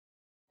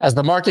As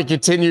the market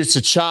continues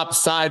to chop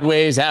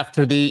sideways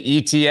after the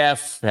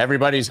ETF,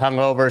 everybody's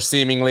hungover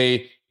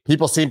seemingly.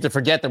 People seem to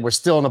forget that we're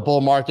still in a bull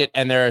market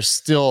and there are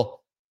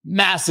still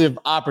massive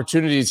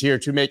opportunities here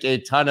to make a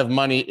ton of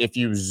money if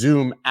you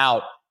zoom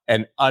out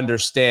and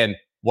understand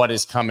what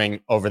is coming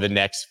over the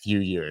next few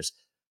years.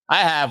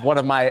 I have one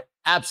of my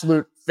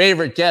absolute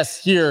favorite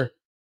guests here,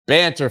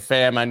 Banter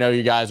fam. I know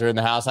you guys are in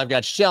the house. I've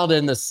got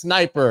Sheldon, the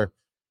sniper,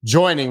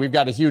 joining. We've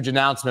got a huge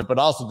announcement, but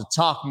also to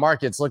talk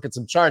markets, look at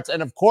some charts.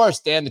 And of course,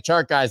 Dan, the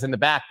chart guys in the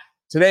back.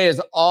 Today is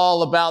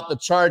all about the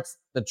charts,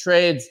 the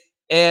trades,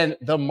 and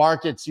the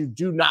markets. You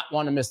do not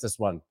want to miss this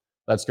one.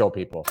 Let's go,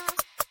 people.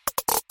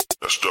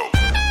 Let's go.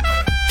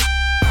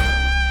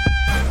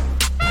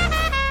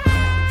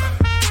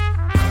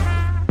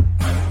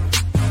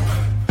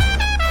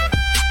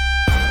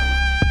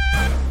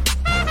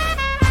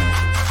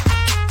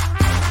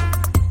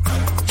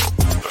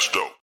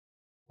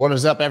 What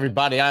is up,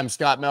 everybody? I'm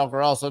Scott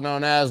Melker, also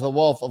known as the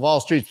Wolf of Wall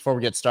Street. Before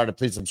we get started,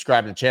 please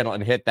subscribe to the channel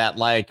and hit that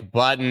like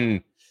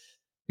button.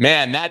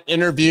 Man, that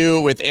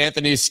interview with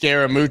Anthony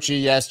Scaramucci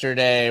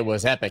yesterday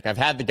was epic. I've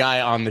had the guy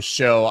on the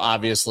show,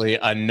 obviously,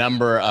 a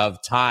number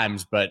of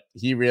times, but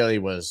he really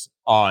was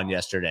on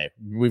yesterday.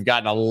 We've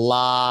gotten a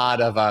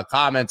lot of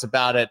comments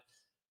about it,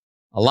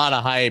 a lot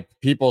of hype,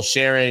 people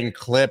sharing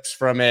clips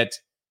from it.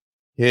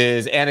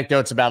 His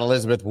anecdotes about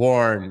Elizabeth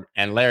Warren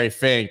and Larry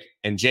Fink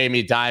and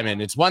Jamie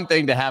Dimon. It's one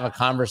thing to have a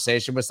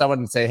conversation with someone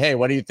and say, hey,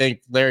 what do you think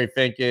Larry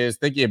Fink is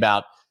thinking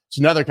about? It's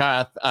another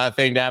kind of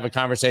thing to have a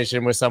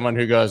conversation with someone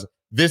who goes,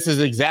 this is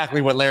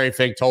exactly what Larry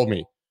Fink told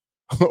me.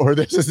 Or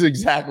this is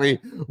exactly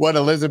what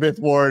Elizabeth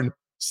Warren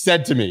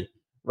said to me,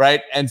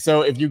 right? And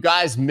so if you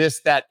guys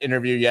missed that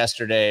interview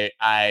yesterday,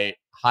 I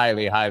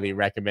highly, highly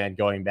recommend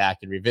going back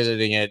and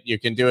revisiting it. You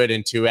can do it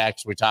in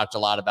 2X. We talked a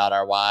lot about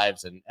our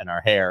wives and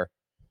our hair.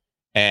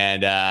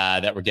 And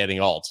that we're getting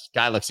old.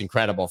 Guy looks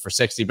incredible for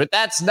 60, but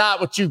that's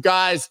not what you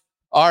guys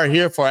are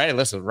here for. Hey,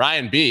 listen,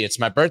 Ryan B, it's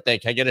my birthday.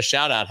 Can I get a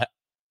shout out?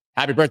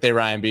 Happy birthday,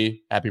 Ryan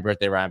B. Happy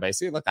birthday, Ryan B.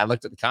 See, look, I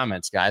looked at the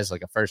comments, guys,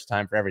 like a first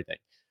time for everything.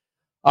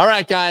 All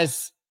right,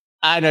 guys,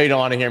 I know you don't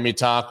want to hear me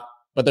talk,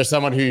 but there's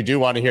someone who you do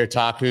want to hear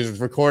talk who's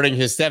recording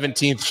his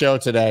 17th show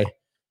today.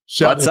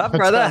 What's up,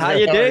 brother? How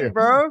you doing,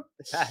 bro?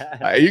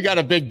 You got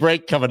a big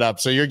break coming up,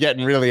 so you're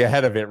getting really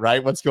ahead of it,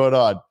 right? What's going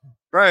on?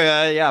 Bro,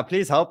 yeah,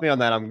 please help me on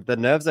that. The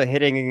nerves are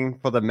hitting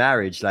for the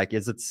marriage. Like,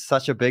 is it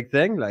such a big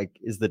thing? Like,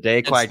 is the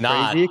day quite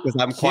crazy? Because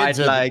I'm quite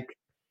like...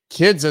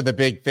 Kids are the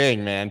big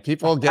thing, man.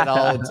 People get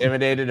all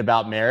intimidated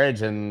about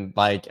marriage. And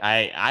like,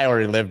 I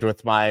already lived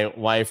with my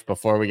wife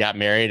before we got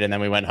married. And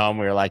then we went home.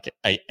 We were like,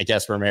 I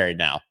guess we're married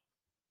now.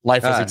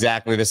 Life is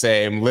exactly the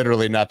same.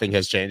 Literally nothing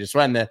has changed. It's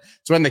when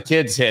the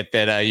kids hit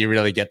that you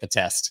really get the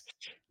test.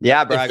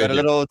 Yeah, bro. I got a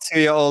little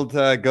 2-year-old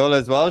girl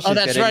as well. She's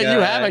that's right. You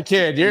have a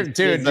kid.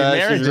 Dude,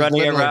 marriage is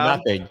literally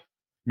nothing.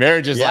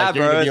 Marriage is like,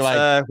 you're gonna be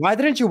like, why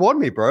didn't you warn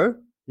me, bro?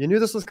 You knew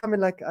this was coming.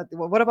 Like,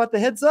 what about the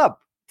heads up?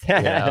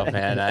 Yeah,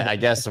 man. I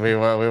guess we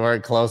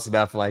weren't close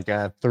enough like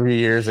 3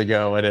 years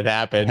ago when it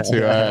happened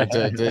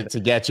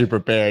to get you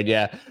prepared.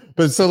 Yeah.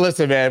 But so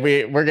listen, man,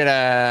 we're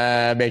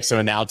gonna make some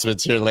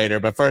announcements here later.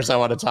 But first, I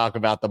want to talk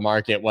about the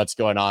market, what's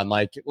going on.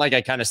 Like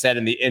I kind of said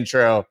in the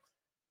intro.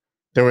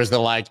 There was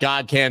the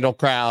God candle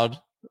crowd,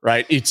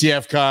 right?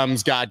 ETF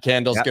comes, God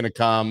candle's going to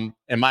come.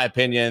 In my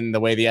opinion,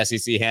 the way the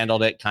SEC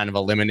handled it kind of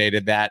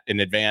eliminated that in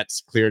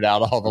advance, cleared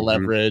out all the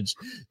leverage,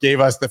 gave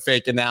us the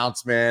fake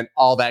announcement,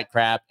 all that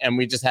crap. And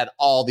we just had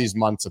all these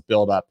months of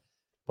buildup.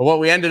 But what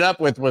we ended up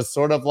with was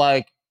sort of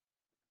like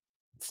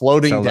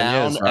floating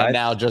down and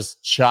now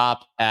just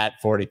chop at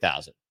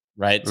 40,000,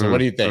 right? So what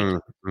do you think?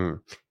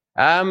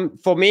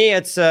 For me,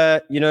 it's,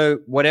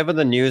 whatever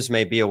the news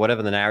may be or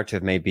whatever the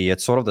narrative may be,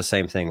 it's sort of the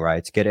same thing,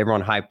 right? Get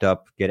everyone hyped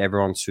up, get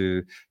everyone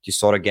to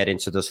sort of get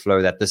into this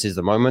flow that this is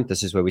the moment.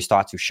 This is where we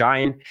start to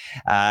shine.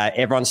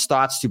 Everyone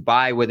starts to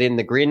buy within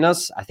the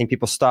greenness. I think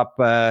people stop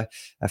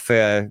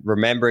for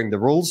remembering the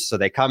rules. So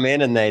they come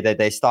in and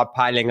they start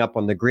piling up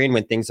on the green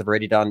when things have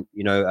already done,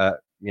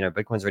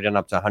 Bitcoin's already done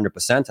up to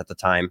 100% at the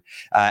time.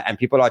 And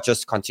people are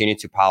just continuing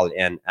to pile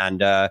in.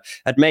 And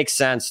it makes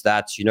sense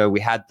that, we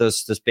had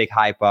this big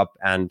hype up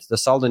and the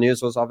Sheldon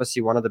news was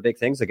obviously one of the big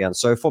things again.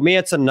 So for me,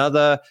 it's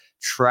another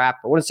trap.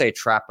 I wouldn't say a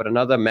trap, but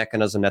another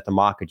mechanism that the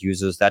market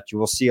uses that you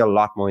will see a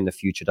lot more in the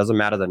future. It doesn't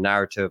matter the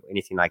narrative,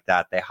 anything like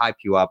that. They hype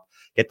you up,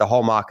 get the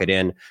whole market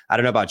in. I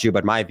don't know about you,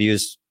 but my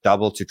views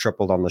doubled to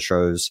tripled on the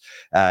shows.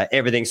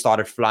 Everything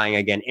started flying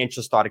again.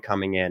 Interest started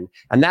coming in.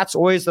 And that's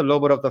always a little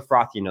bit of the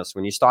frothiness.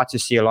 When you start to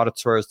see a lot of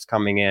tourists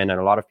coming in and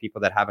a lot of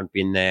people that haven't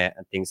been there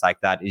and things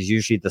like that is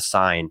usually the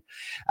sign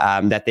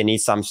that they need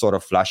some sort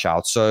of flush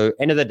out. So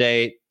end of the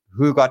day,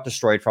 who got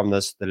destroyed from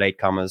this? The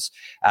latecomers,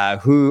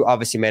 who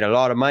obviously made a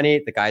lot of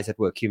money, the guys that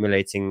were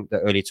accumulating the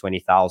early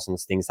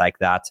 20,000s, things like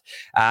that.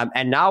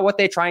 And now what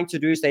they're trying to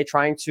do is they're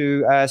trying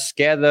to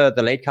scare the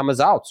latecomers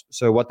out.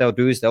 So what they'll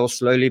do is they'll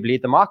slowly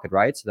bleed the market,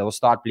 right? So they'll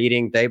start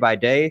bleeding day by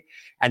day.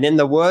 And then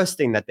the worst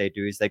thing that they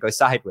do is they go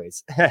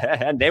sideways.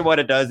 And then what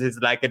it does is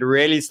like it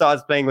really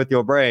starts playing with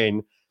your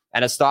brain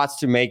and it starts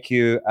to make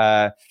you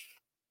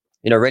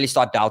really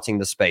start doubting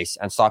the space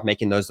and start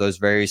making those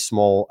very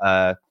small,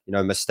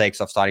 mistakes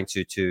of starting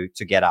to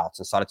get out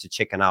and started to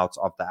chicken out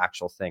of the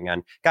actual thing.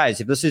 And guys,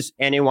 if this is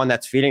anyone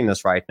that's feeling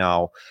this right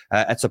now,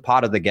 it's a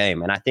part of the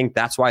game. And I think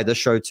that's why this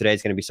show today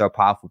is going to be so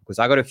powerful, because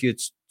I got a few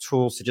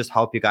tools to just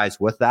help you guys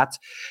with that.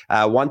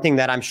 One thing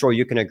that I'm sure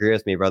you can agree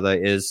with me, brother,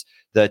 is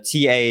the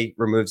TA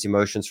removes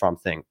emotions from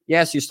thing.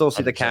 Yes, you still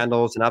see 100%. The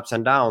candles and ups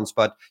and downs,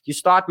 but you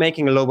start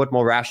making a little bit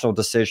more rational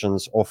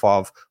decisions off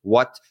of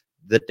what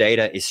the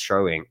data is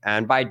showing.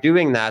 And by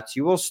doing that,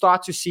 you will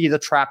start to see the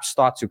traps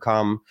start to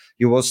come.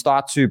 You will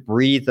start to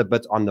breathe a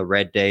bit on the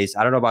red days.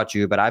 I don't know about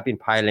you, but I've been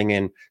piling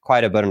in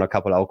quite a bit on a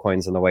couple of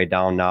altcoins on the way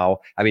down now.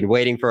 I've been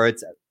waiting for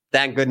it.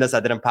 Thank goodness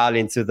I didn't pile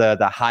into the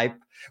hype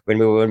when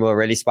we were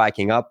really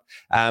spiking up.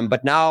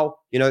 But now,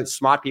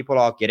 smart people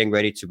are getting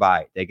ready to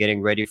buy. They're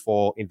getting ready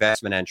for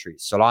investment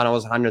entries. Solana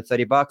was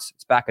 $130.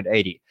 It's back at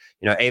 80.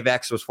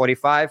 AVAX was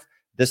 45.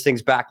 This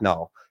thing's back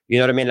now. You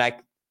know what I mean? Like,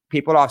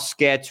 people are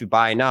scared to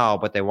buy now,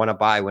 but they want to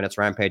buy when it's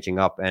rampaging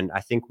up. And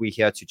I think we're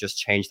here to just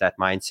change that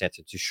mindset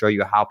and to show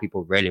you how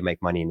people really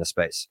make money in the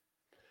space.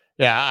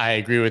 Yeah, I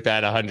agree with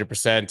that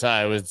 100%.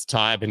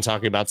 I've been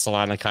talking about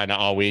Solana kind of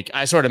all week.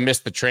 I sort of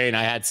missed the train.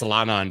 I had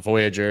Solana on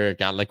Voyager,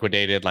 got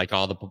liquidated like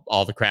all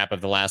the crap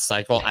of the last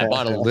cycle. I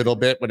bought a little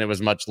bit when it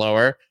was much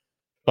lower,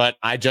 but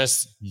I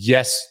just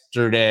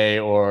yesterday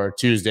or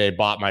Tuesday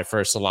bought my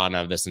first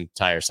Solana of this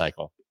entire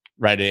cycle,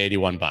 right at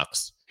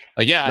 $81.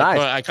 Like, yeah,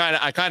 nice.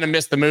 I kind of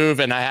missed the move,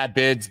 and I had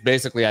bids.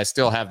 Basically, I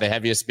still have the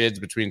heaviest bids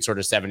between sort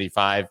of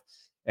 75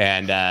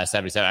 and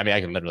 77. I mean,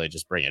 I can literally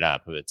just bring it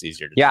up. It's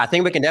easier to. Yeah, I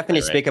think we can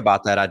definitely speak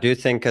about that. I do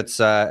think it's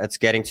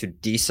getting to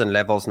decent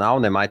levels now,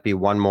 and there might be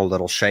one more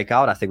little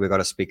shakeout. I think we've got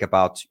to speak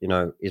about,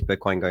 is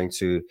Bitcoin going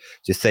to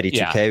 32K?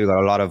 Yeah. We've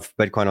got a lot of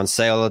Bitcoin on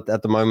sale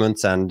at the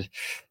moment, and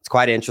it's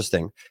quite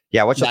interesting.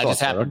 Yeah, what's your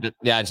thoughts? I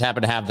just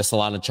happen to have the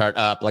Solana chart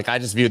up. Like, I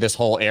just view this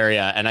whole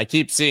area, and I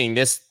keep seeing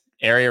this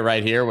area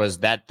right here was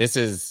that this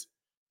is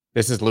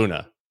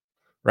Luna,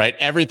 right?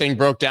 Everything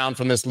broke down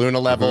from this Luna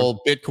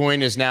level.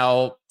 Bitcoin is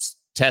now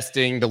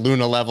testing the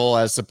Luna level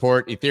as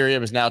support.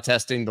 Ethereum is now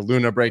testing the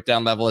Luna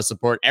breakdown level as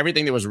support.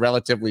 Everything that was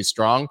relatively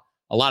strong,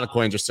 a lot of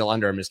coins are still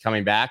under them, is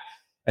coming back.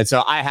 And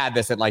so I had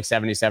this at like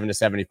 77 to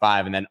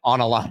 75. And then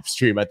on a live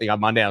stream, I think on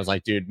Monday, I was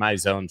like, dude, my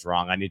zone's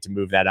wrong. I need to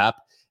move that up.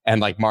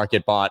 And like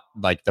market bought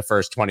like the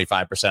first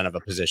 25% of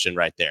a position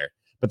right there.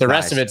 But the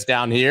rest of it's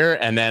down here.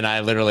 And then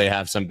I literally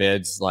have some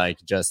bids, like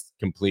just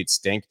complete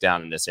stink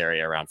down in this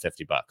area around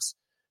 $50.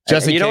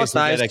 Just in case we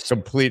get a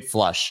complete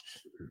flush.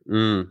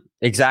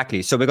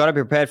 Exactly. So we got to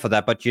be prepared for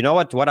that. But you know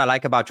what I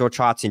like about your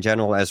charts in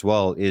general as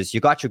well is you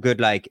got your good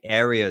like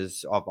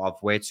areas of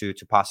where to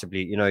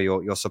possibly,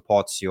 your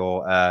supports,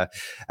 your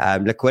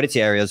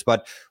liquidity areas.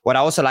 But what I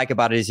also like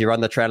about it is you run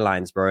the trend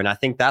lines, bro. And I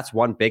think that's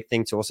one big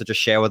thing to also just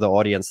share with the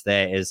audience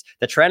there is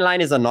the trend line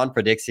is a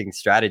non-predicting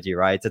strategy,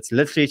 right? It's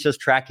literally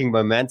just tracking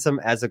momentum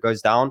as it goes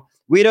down.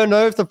 We don't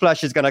know if the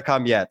flush is going to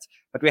come yet,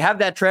 but we have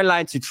that trend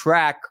line to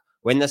track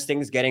when this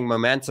thing's getting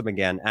momentum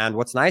again. And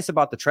what's nice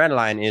about the trend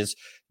line is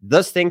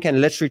this thing can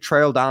literally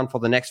trail down for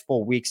the next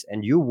 4 weeks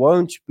and you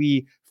won't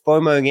be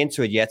FOMOing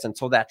into it yet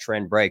until that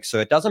trend breaks. So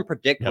it doesn't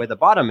predict where the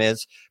bottom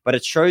is, but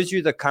it shows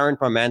you the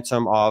current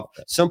momentum of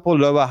simple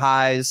lower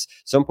highs,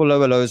 simple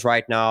lower lows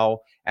right now.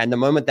 And the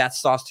moment that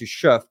starts to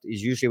shift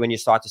is usually when you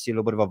start to see a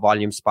little bit of a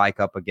volume spike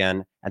up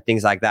again and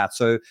things like that.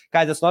 So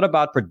guys, it's not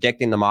about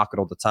predicting the market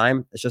all the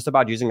time. It's just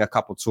about using a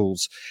couple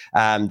tools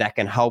that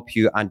can help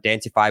you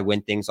identify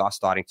when things are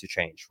starting to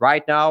change.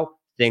 Right now,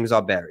 things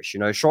are bearish.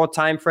 Short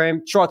time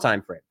frame.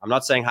 I'm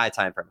not saying high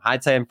time frame. High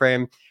time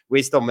frame,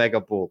 we're still mega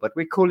bull, but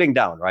we're cooling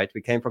down, right?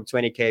 We came from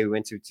 20K, we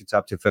went to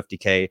up to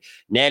 50K,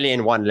 nearly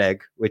in one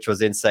leg, which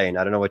was insane.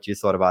 I don't know what you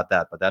thought about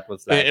that, but that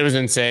was like it was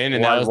insane.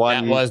 And that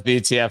was the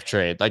ETF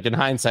trade. Like in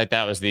hindsight,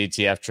 that was the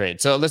ETF trade.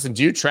 So listen,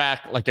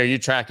 are you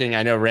tracking?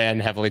 I know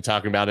Rand heavily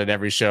talking about it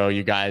every show.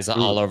 You guys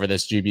all over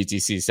this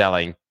GBTC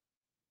selling.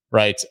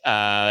 Right.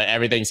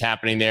 Everything's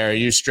happening there. Are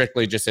you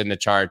strictly just in the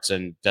charts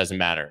and doesn't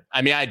matter?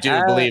 I mean, I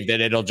do believe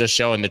that it'll just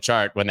show in the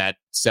chart when that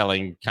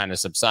selling kind of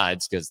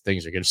subsides because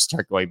things are going to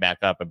start going back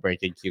up and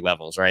breaking key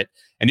levels. Right.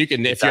 And you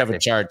can, if you have a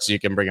charts, you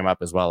can bring them up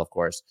as well, of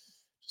course.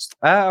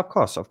 Of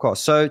course.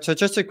 So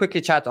just to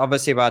quickly chat,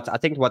 obviously, about, I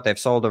think what they've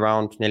sold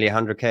around nearly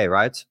 100K,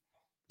 right?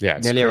 Yeah.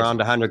 Nearly around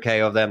 100K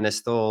of them. There's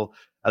still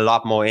a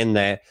lot more in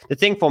there. The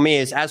thing for me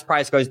is as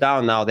price goes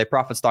down now, their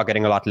profits start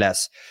getting a lot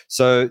less.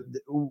 So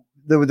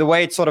the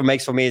way it sort of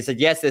makes for me is that,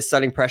 yes, there's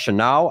selling pressure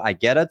now. I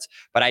get it.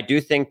 But I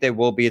do think there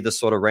will be the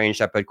sort of range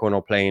that Bitcoin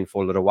will play in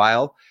for a little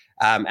while.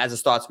 As it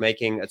starts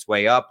making its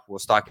way up, we'll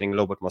start getting a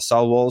little bit more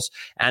sell walls.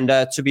 And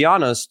to be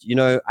honest,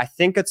 I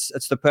think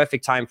it's the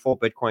perfect time for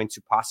Bitcoin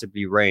to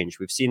possibly range.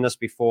 We've seen this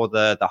before,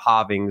 the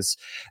halvings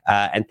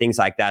and things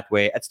like that,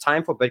 where it's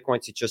time for Bitcoin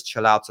to just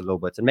chill out a little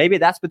bit. And maybe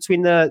that's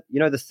between the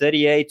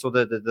 38 or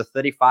the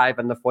 35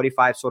 and the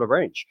 45 sort of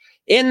range.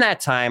 In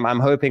that time, I'm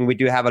hoping we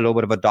do have a little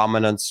bit of a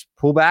dominance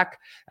pullback.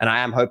 And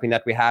I am hoping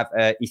that we have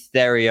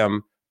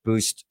Ethereum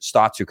boost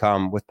start to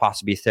come with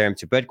possibly Ethereum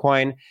to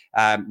Bitcoin,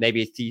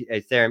 maybe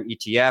Ethereum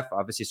ETF.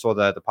 Obviously saw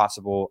the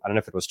possible, I don't know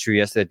if it was true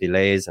yesterday,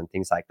 delays and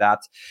things like that.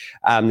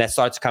 That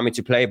starts to come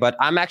into play. But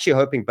I'm actually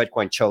hoping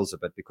Bitcoin chills a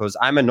bit because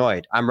I'm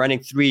annoyed. I'm running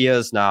 3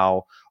 years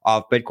now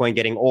of Bitcoin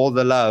getting all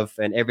the love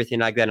and everything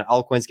like that, and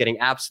altcoins getting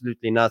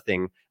absolutely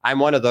nothing. I'm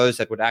one of those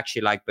that would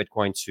actually like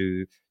Bitcoin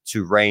to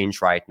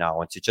range right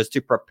now and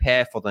to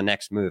prepare for the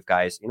next move,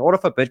 guys. In order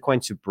for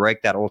Bitcoin to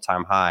break that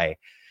all-time high,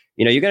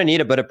 you're going to need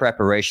a bit of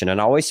preparation.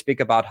 And I always speak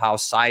about how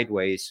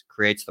sideways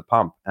creates the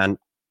pump. And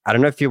I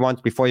don't know if you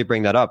want, before you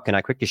bring that up, can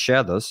I quickly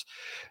share this?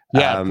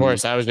 Yeah, of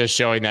course. I was just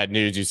showing that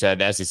news. You said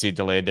the SEC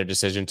delayed their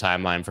decision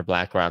timeline for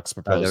BlackRock's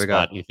proposed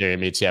spot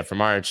Ethereum ETF for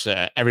March.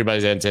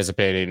 Everybody's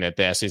anticipating that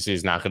the SEC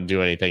is not going to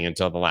do anything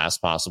until the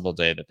last possible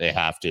day that they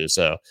have to.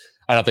 So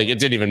I don't think it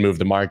didn't even move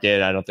the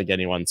market. I don't think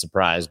anyone's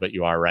surprised, but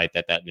you are right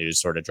that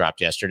news sort of dropped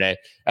yesterday.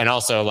 And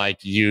also, like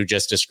you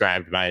just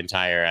described my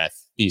entire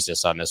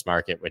thesis on this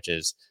market, which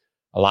is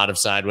a lot of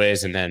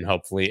sideways, and then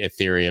hopefully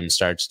Ethereum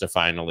starts to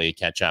finally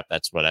catch up.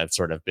 That's what I've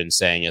sort of been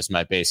saying as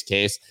my base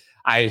case.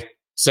 I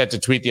sent a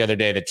tweet the other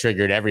day that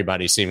triggered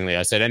everybody seemingly.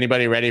 I said,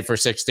 anybody ready for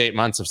 6 to 8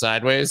 months of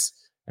sideways?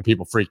 And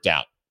people freaked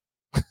out.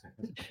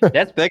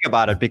 Let's think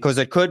about it, because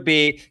it could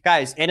be,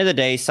 guys, end of the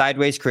day,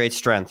 sideways creates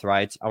strength,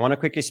 right? I want to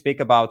quickly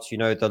speak about,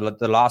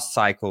 the last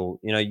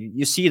cycle.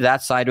 You see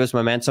that sideways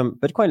momentum.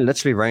 Bitcoin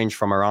literally ranged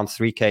from around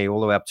 3K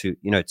all the way up to,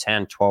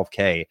 10,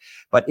 12K.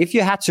 But if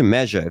you had to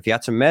measure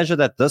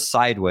that this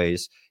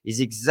sideways is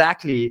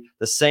exactly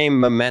the same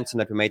momentum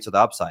that we made to the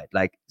upside.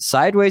 Like,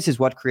 sideways is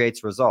what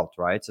creates result,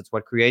 right? It's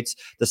what creates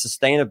the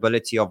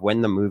sustainability of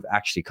when the move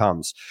actually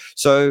comes.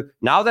 So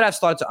now that I've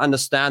started to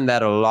understand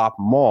that a lot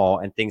more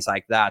and things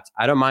like that,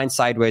 I don't mind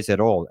sideways at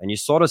all. And you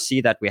sort of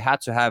see that we had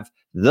to have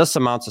this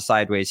amount of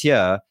sideways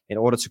here in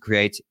order to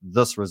create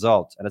this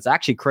result. And it's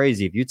actually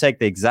crazy. If you take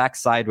the exact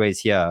sideways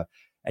here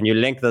and you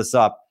link this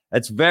up,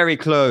 it's very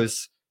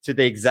close to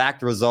the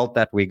exact result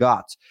that we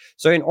got.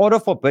 So in order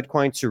for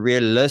Bitcoin to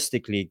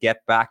realistically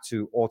get back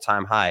to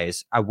all-time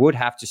highs, I would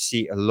have to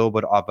see a little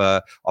bit of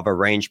a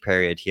range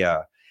period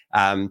here,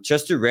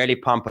 just to really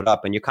pump it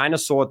up. And you kind of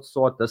saw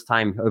it this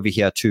time over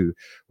here too,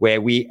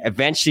 where we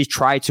eventually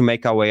tried to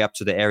make our way up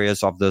to the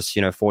areas of this,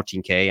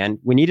 14K. And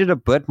we needed a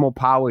bit more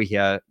power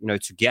here,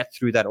 to get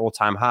through that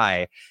all-time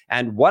high.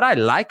 And what I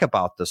like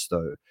about this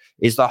though,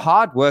 is the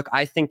hard work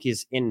I think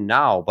is in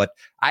now, but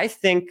I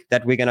think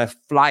that we're going to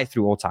fly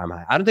through all-time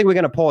high. I don't think we're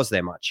going to pause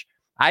there much.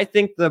 I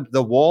think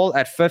the wall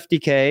at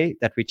 50K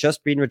that we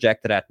just been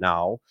rejected at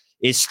now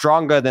is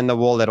stronger than the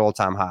wall at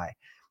all-time high.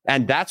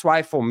 And that's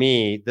why, for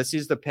me, this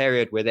is the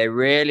period where they're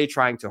really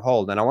trying to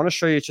hold. And I want to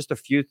show you just a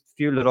few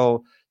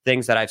little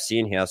things that I've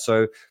seen here.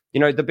 So,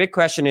 the big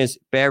question is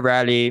bear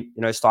rally,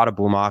 start a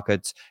bull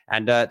market.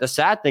 And the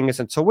sad thing is,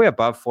 until we're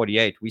above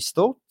 48, we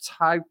still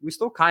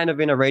kind of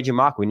in a raging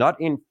market. We're not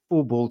in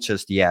full bull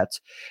just yet.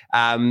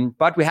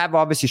 But we have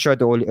obviously showed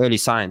the early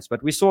signs.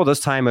 But we saw this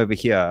time over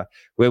here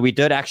where we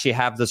did actually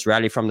have this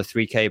rally from the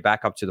 3K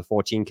back up to the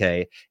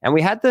 14K. And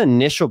we had the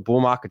initial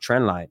bull market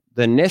trend line,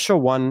 the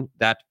initial one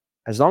that,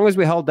 as long as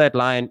we held that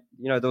line,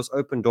 those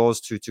open doors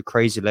to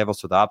crazy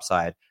levels to the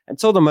upside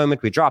until the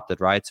moment we dropped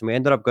it, right? And we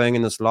ended up going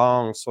in this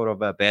long sort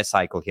of a bear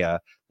cycle here.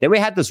 Then we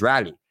had this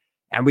rally,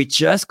 and we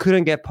just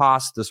couldn't get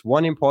past this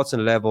one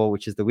important level,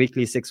 which is the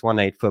weekly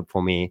 618 fib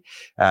for me.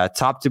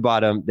 Top to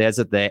bottom, there's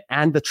it there,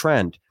 and the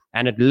trend.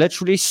 And it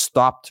literally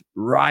stopped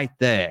right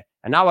there.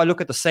 And now I look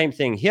at the same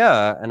thing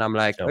here, and I'm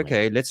like,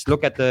 okay, let's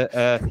look at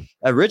the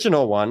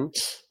original one.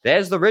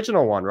 There's the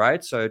original one,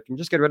 right? So you can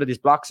just get rid of these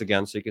blocks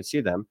again so you can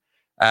see them.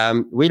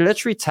 We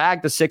literally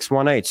tagged the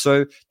 618.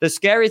 So the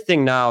scary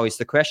thing now is,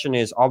 the question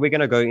is, are we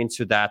going to go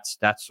into that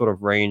sort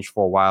of range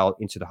for a while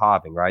into the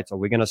halving, right? Are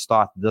we going to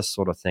start this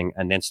sort of thing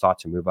and then start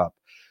to move up?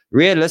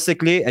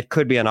 Realistically, it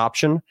could be an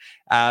option,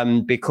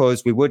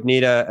 because we would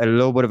need a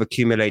little bit of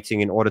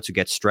accumulating in order to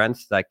get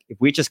strength. Like, if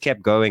we just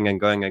kept going and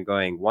going and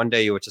going, one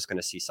day you were just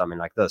going to see something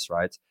like this,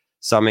 right?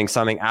 Something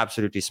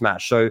absolutely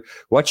smashed. So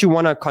what you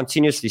want to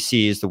continuously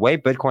see is the way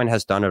Bitcoin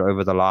has done it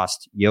over the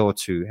last year or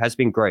two has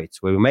been great.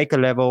 Where we make a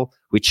level,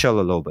 we chill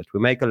a little bit. We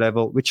make a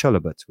level, we chill a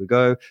bit. We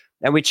go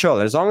and we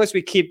chill. As long as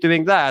we keep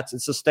doing that,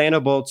 it's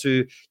sustainable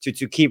to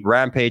keep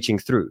rampaging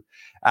through.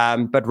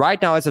 But right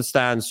now, as it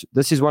stands,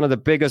 this is one of the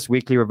biggest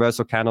weekly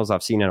reversal candles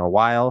I've seen in a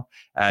while.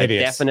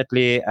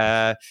 Definitely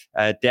a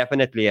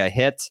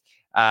hit.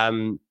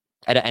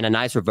 And a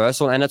nice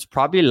reversal. And it's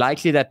probably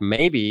likely that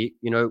maybe,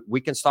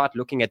 we can start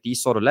looking at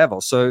these sort of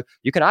levels. So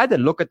you can either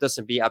look at this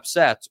and be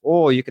upset,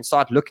 or you can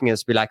start looking at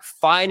this and be like,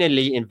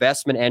 finally,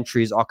 investment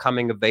entries are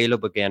coming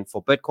available again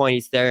for Bitcoin,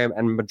 Ethereum,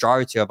 and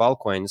majority of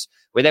altcoins,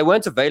 where they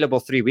weren't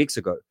available 3 weeks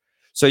ago.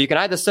 So you can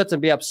either sit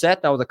and be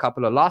upset now with a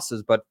couple of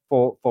losses, but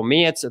for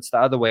me, it's the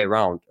other way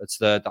around. It's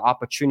the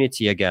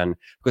opportunity again,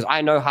 because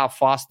I know how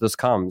fast this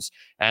comes.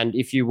 And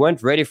if you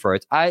weren't ready for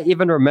it, I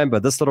even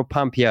remember this little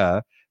pump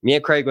here. Me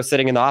and Craig were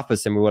sitting in the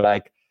office, and we were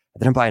like, I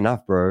didn't buy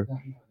enough, bro.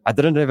 I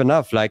didn't have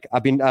enough. Like,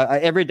 I've been,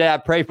 every day I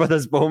pray for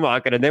this bull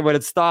market. And then when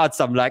it starts,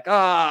 I'm like,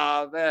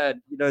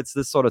 man, it's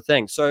this sort of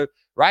thing. So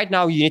right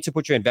now you need to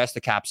put your investor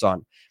caps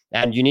on,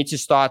 and you need to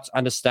start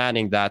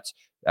understanding that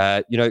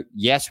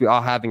yes, we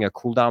are having a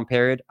cool down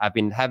period. I've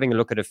been having a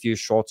look at a few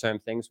short-term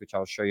things, which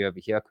I'll show you over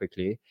here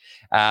quickly.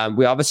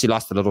 We obviously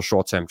lost a little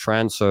short-term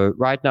trend. So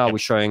right now we're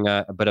showing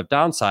a bit of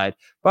downside,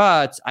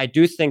 but I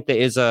do think there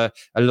is a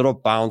little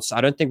bounce. I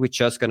don't think we're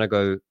just going to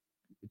go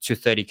to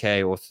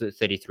 30K or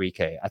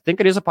 33K. I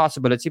think it is a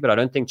possibility, but I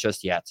don't think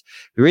just yet.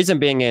 The reason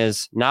being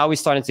is now we're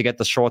starting to get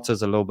the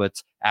shorters a little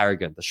bit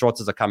arrogant. The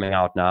shorters are coming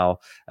out now.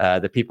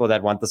 The people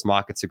that want this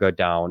market to go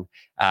down.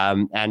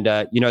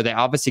 They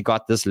obviously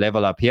got this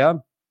level up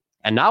here.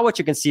 And now what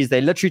you can see is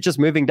they're literally just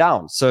moving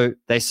down. So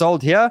they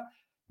sold here.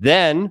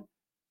 Then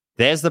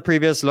there's the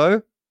previous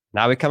low.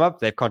 Now we come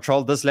up. They've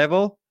controlled this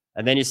level.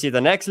 And then you see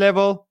the next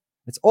level.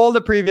 It's all the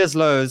previous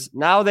lows.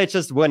 Now they're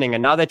just winning,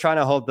 and now they're trying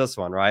to hold this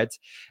one, right?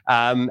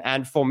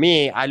 And for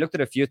me, I looked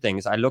at a few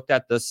things. I looked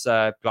at this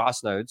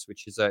glass nodes,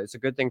 which is it's a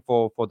good thing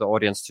for the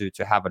audience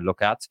to have a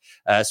look at,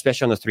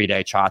 especially on the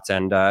 3-day chart,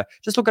 and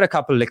just look at a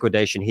couple of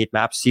liquidation heat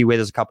maps, see where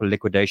there's a couple of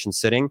liquidations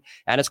sitting,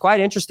 and it's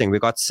quite interesting. We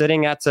got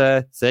sitting at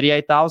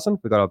 38,000.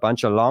 We got a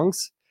bunch of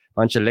longs,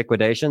 bunch of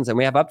liquidations, and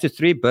we have up to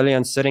 3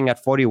 billion sitting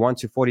at $41,000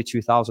 to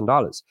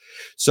 $42,000.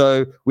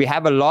 So we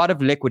have a lot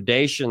of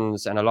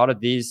liquidations and a lot of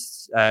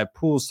these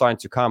pools starting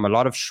to come. A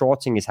lot of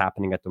shorting is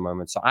happening at the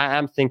moment. So I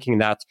am thinking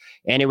that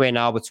anywhere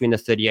now between the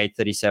 38,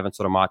 37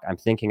 sort of mark, I'm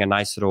thinking a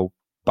nice little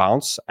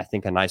bounce. I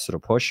think a nice little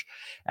push.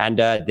 And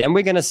then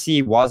we're going to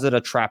see, was it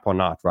a trap or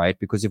not, right?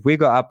 Because if we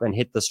go up and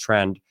hit this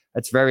trend,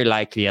 it's very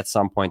likely at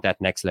some point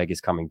that next leg is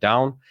coming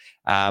down.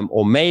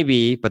 Or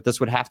maybe, but this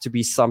would have to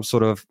be some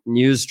sort of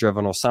news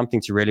driven or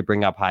something to really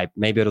bring up hype.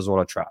 Maybe it was all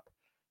a trap.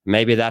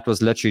 Maybe that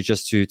was literally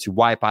just to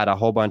wipe out a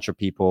whole bunch of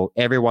people.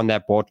 Everyone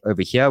that bought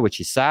over here,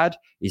 which is sad,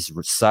 is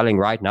selling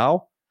right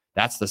now.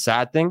 That's the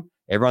sad thing.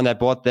 Everyone that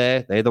bought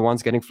there, they're the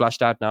ones getting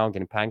flushed out now,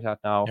 getting panked out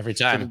now. Every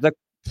time.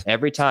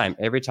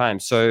 Every time.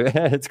 So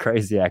it's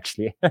crazy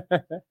actually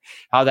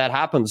how that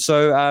happens.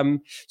 So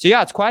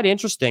yeah, it's quite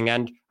interesting.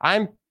 And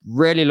I'm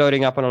really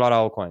loading up on a lot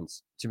of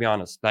altcoins, to be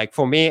honest. Like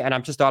for me, and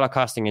I'm just dollar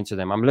costing into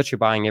them. I'm literally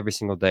buying every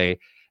single day.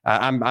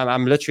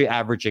 I'm literally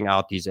averaging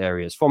out these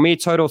areas. For me,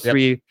 total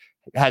 3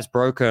 has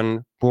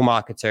broken bull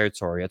market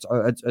territory.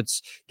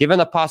 It's given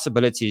the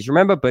possibilities.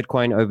 Remember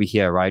Bitcoin over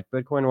here, right?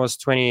 Bitcoin was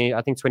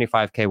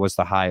 25K was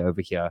the high over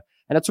here.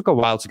 And it took a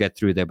while to get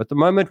through there. But the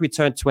moment we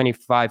turned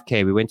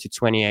 25K, we went to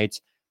 28,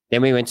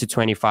 then we went to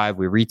 25,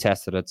 we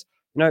retested it.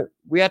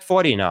 We're at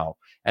 40 now.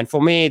 And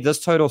for me,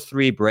 this total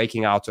 3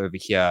 breaking out over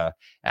here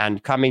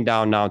and coming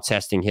down now,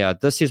 testing here,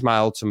 this is my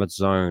ultimate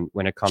zone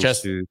when it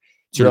comes to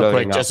real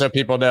quick, just so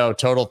people know,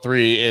 total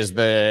 3 is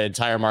the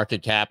entire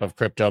market cap of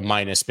crypto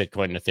minus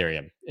Bitcoin and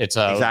Ethereum. It's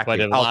exactly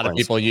what a lot of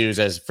people use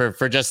as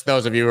for just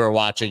those of you who are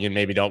watching and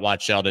maybe don't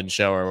watch Sheldon's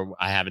show, or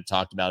I haven't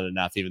talked about it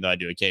enough, even though I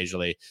do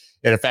occasionally.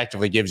 It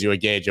effectively gives you a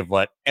gauge of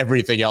what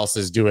everything else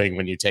is doing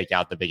when you take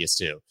out the biggest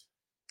 2.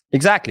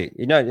 Exactly.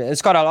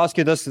 Scott, I'll ask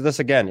you this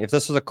again. If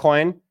this was a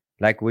coin,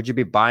 like, would you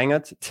be buying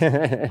it?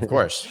 Of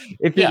course.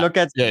 If you look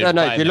at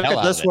if you look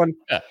at this one,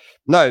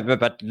 no,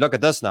 but look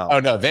at this now. Oh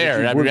no,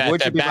 there.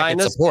 Would you be buying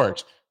this?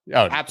 Support.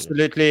 Oh,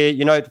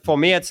 absolutely. For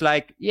me, it's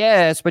like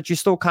yes, but you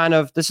still kind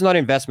of this is not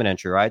investment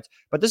entry, right?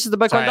 But this is the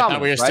Bitcoin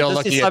dominance.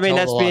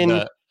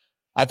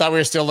 I thought we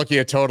were still looking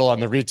at total on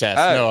the retest.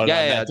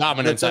 That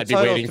dominance, I'd be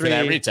waiting for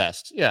that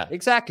retest. Yeah,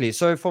 exactly.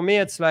 So for me,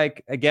 it's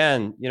like,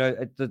 again,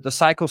 the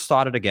cycle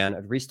started again.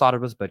 It restarted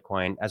with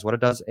Bitcoin as what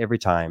it does every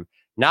time.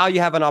 Now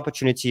you have an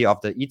opportunity of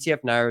the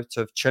ETF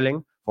narrative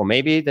chilling for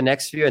maybe the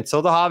next few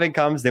until the halving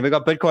comes. Then we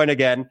got Bitcoin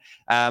again.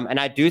 And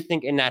I do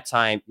think in that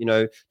time,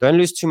 don't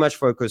lose too much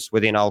focus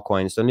within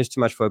altcoins. Don't lose too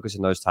much focus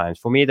in those times.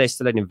 For me, they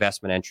still had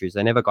investment entries.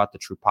 They never got the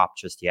true pop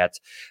just yet.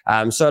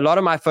 So a lot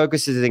of my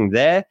focus is in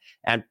there.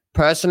 And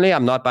personally,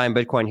 I'm not buying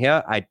Bitcoin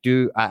here. I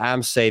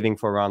am saving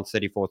for around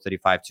 34,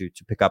 35 to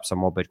pick up some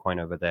more Bitcoin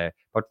over there.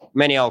 But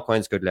many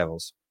altcoins, good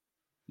levels.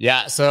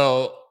 Yeah.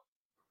 So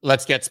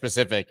let's get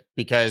specific,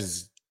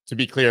 because to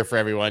be clear for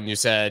everyone, you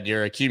said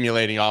you're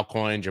accumulating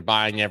altcoins, you're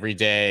buying every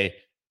day,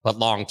 but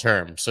long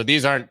term. So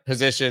these aren't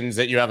positions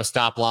that you have a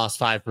stop loss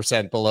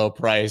 5% below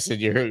price,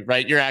 and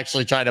you're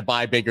actually trying to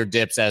buy bigger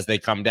dips as they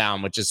come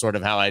down, which is sort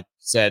of how I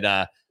said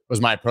was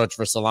my approach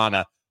for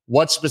Solana.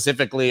 What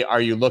specifically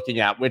are you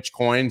looking at? Which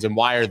coins, and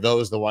why are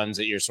those the ones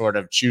that you're sort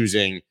of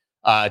choosing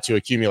to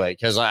accumulate?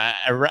 Because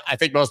I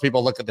think most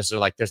people look at this, they're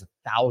like, there's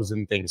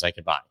 1,000 things I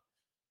could buy.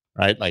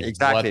 Right? Like,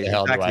 exactly. What the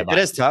hell do I buy? It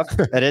is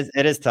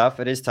tough.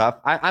 It is tough.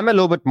 I'm a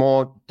little bit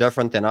more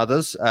different than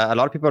others. A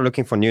lot of people are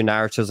looking for new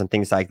narratives and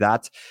things like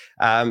that.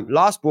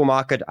 Last bull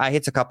market, I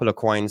hit a couple of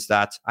coins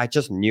that I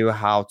just knew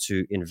how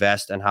to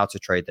invest and how to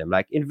trade them.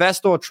 Like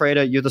investor or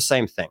trader, you're the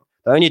same thing.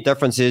 The only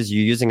difference is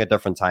you're using a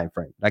different time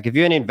frame. Like if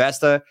you're an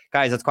investor,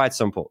 guys, it's quite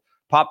simple.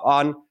 Pop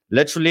on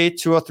literally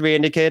 2 or 3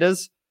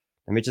 indicators.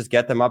 Let me just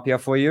get them up here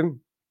for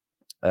you.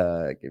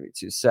 Give me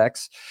 2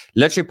 secs.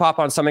 Literally pop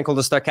on something called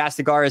the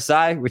stochastic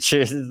RSI, which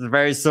is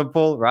very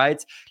simple,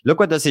 right? Look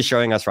what this is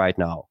showing us right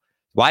now.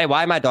 Why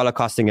am I dollar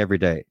costing every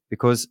day?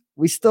 Because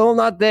we're still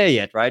not there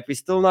yet, right? We're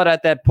still not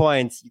at that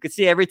point. You could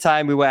see every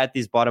time we were at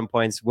these bottom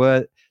points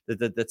were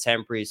the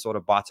temporary sort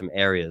of bottom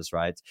areas,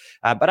 right?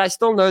 But I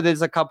still know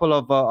there's a couple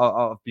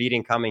of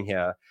bleeding coming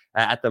here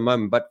at the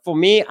moment. But for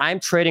me, I'm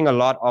trading a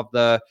lot of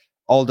the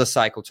older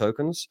cycle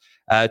tokens,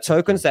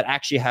 tokens that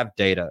actually have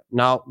data.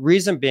 Now,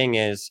 reason being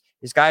is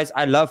guys,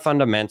 I love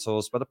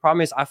fundamentals, but the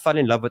problem is I fell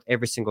in love with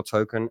every single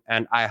token,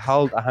 and I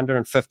held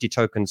 150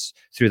 tokens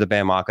through the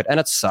bear market, and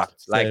it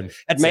sucked. Like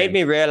it made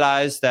me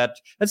realize that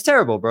it's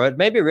terrible, bro. It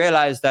made me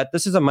realize that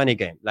this is a money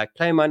game. Like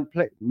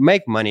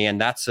make money, and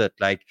that's it.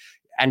 Like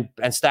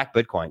and stack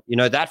Bitcoin. You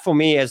know, that for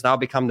me has now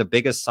become the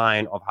biggest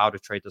sign of how to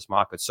trade this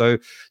market. So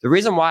the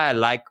reason why I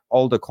like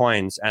older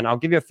coins, and I'll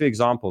give you a few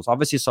examples.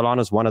 Obviously, Solana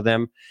is one of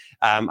them.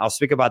 I'll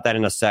speak about that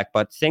in a sec.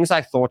 But things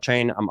like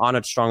ThoughtChain, I'm on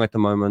it strong at the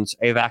moment.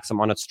 AVAX,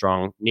 I'm on it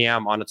strong. NIA,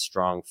 I'm on it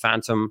strong.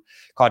 Phantom,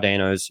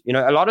 Cardanos. You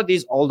know, a lot of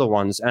these older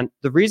ones. And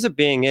the reason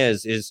being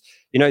is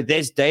you know,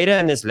 there's data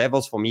and there's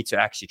levels for me to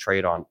actually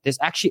trade on. There's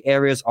actually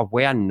areas of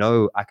where I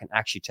know I can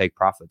actually take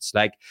profits.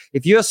 Like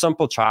if you're a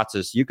simple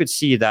chartist, you could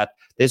see that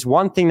there's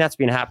one thing that's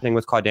been happening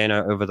with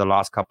Cardano over the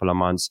last couple of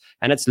months,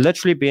 and it's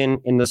literally been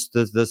in this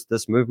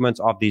movement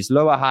of these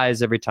lower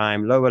highs every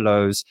time, lower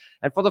lows.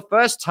 And for the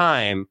first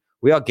time,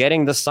 we are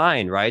getting the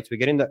sign, right? We're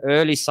getting the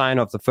early sign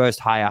of the first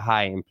higher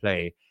high in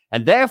play.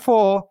 And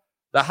therefore,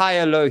 the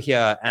higher low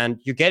here, and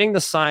you're getting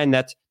the sign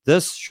that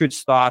this should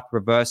start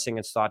reversing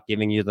and start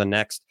giving you the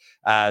next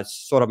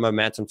sort of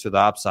momentum to the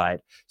upside.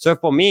 So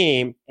for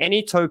me,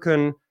 any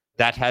token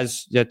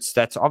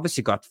that's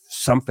obviously got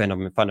some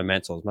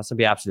fundamentals, mustn't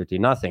be absolutely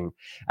nothing.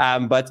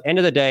 But end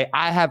of the day,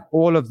 I have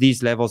all of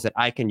these levels that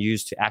I can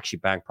use to actually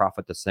bank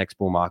profit this next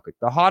bull market.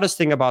 The hardest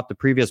thing about the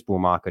previous bull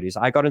market is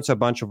I got into a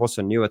bunch of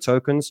also newer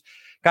tokens.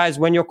 Guys,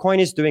 when your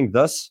coin is doing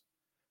this,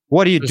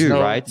 what do you do,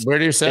 right? Where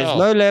do you sell? There's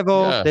no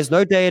level, there's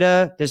no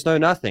data, there's no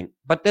nothing.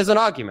 But there's an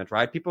argument,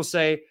 right? People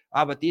say,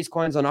 but these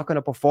coins are not going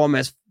to perform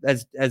as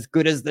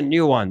good as the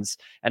new ones.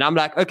 And I'm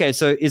like, okay,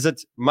 so is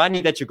it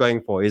money that you're going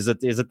for? Is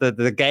it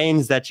the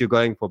gains that you're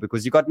going for?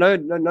 Because you got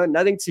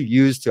nothing to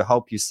use to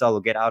help you sell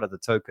or get out of the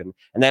token.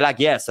 And they're like,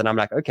 yes. And I'm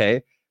like,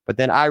 okay, but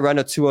then I run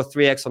a 2 or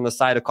 3x on the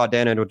side of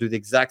Cardano and it'll do the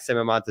exact same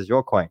amount as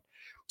your coin.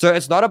 So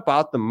it's not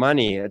about the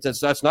money.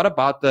 It's not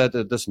about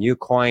this new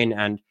coin,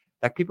 and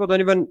like people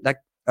don't even like.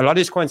 A lot of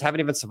these coins haven't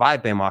even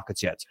survived bear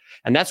markets yet.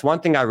 And that's one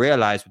thing I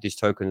realized with these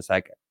tokens.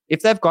 Like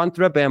if they've gone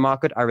through a bear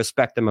market, I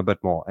respect them a bit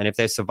more. And if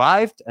they've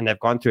survived and they've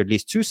gone through at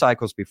least 2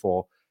 cycles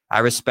before, I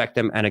respect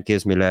them and it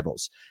gives me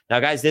levels.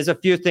 Now, guys, there's a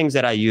few things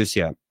that I use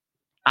here.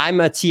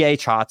 I'm a TA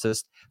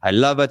chartist. I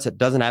love it. It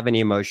doesn't have any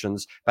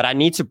emotions, but I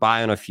need to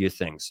buy on a few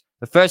things.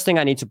 The first thing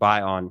I need to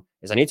buy on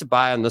is I need to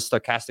buy on the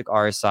stochastic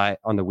RSI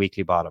on the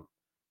weekly bottom.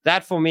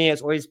 That for me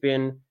has always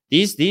been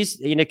these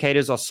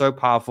indicators are so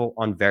powerful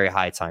on very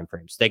high time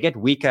frames. They get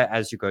weaker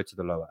as you go to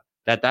the lower.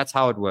 That's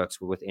how it works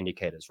with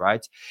indicators,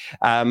 right?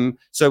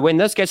 So when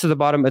this gets to the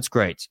bottom, it's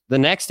great. The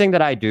next thing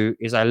that I do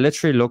is I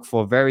literally look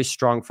for a very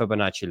strong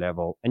Fibonacci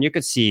level. And you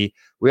can see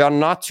we are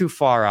not too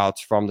far out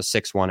from the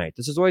 618.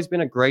 This has always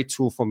been a great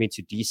tool for me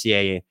to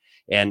DCA,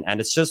 and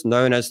it's just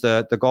known as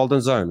the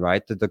golden zone,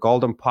 right? The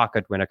golden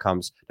pocket when it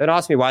comes. Don't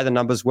ask me why the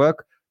numbers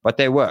work, but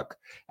they work.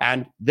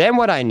 And then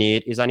what I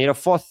need is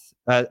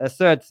a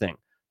third thing.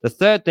 The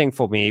third thing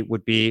for me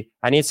would be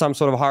I need some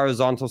sort of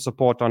horizontal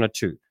support on it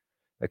too.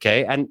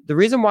 Okay. And the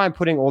reason why I'm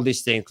putting all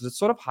these things, because it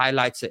sort of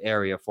highlights the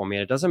area for me.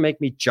 And it doesn't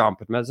make me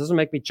jump. It doesn't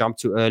make me jump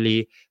too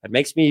early. It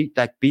makes me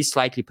like be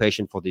slightly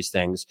patient for these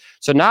things.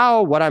 So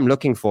now what I'm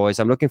looking for is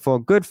I'm looking for a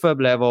good fib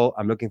level.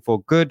 I'm looking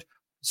for good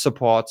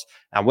support.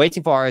 I'm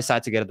waiting for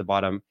RSI to get at the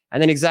bottom.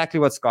 And then exactly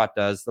what Scott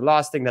does. The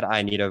last thing that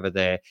I need over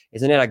there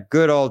is I need a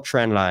good old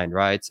trend line,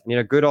 right? I need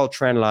a good old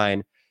trend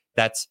line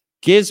that's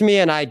gives me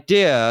an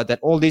idea that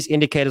all these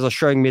indicators are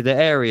showing me the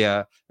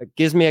area. It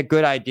gives me a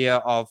good idea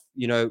of,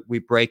 you know,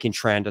 we're breaking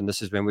trend and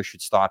this is when we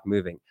should start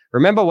moving.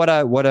 Remember what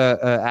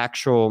a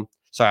actual,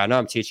 sorry, I know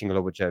I'm teaching a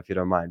little bit, Joe, if you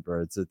don't mind,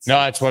 bro. No,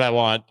 that's what I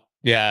want.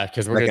 Yeah,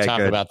 because we're going to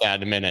talk about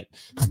that in a minute.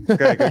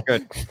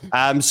 Good.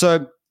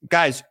 So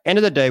guys, end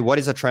of the day, what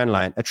is a trend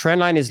line? A trend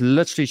line is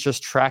literally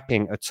just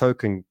tracking a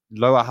token,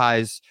 lower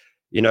highs,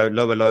 you know,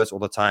 lower lows all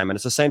the time. And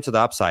it's the same to the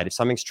upside. If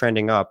something's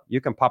trending up, you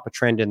can pop a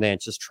trend in there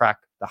and just track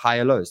the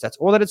higher lows. That's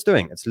all that it's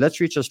doing. It's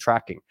literally just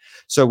tracking.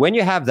 So when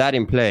you have that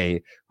in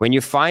play, when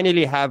you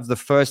finally have the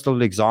first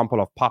little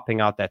example of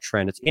popping out that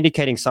trend, it's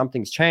indicating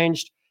something's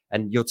changed,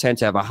 and you'll tend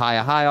to have a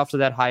higher high after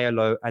that higher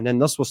low. And then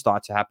this will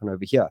start to happen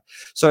over here.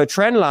 So a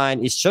trend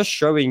line is just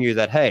showing you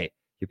that, hey,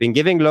 you've been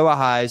giving lower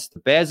highs. The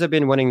Bears have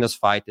been winning this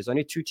fight. There's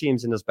only 2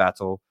 teams in this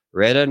battle,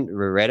 red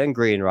and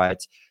green,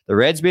 right? The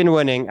Red's been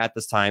winning at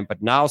this time,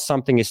 but now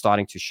something is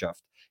starting to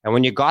shift. And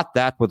when you got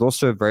that with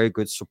also very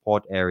good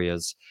support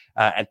areas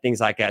and things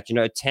like that, you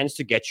know, it tends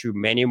to get you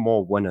many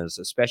more winners,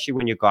 especially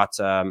when you got,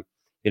 4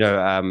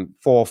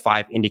 or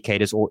 5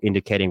 indicators all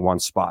indicating one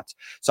spot.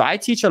 So I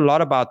teach a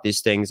lot about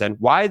these things and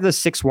why the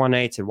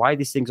 618 and why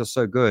these things are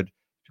so good.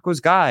 Because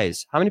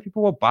guys, how many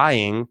people were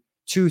buying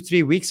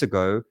 2-3 weeks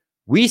ago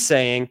We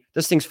saying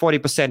this thing's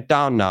 40%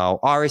 down now.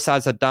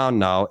 RSIs are down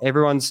now.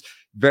 Everyone's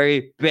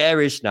very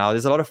bearish now.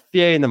 There's a lot of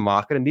fear in the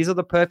market, and these are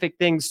the perfect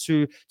things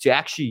to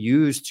actually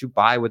use to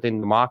buy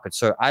within the market.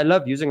 So I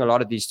love using a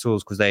lot of these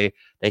tools because they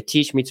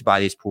teach me to buy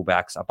these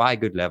pullbacks. I buy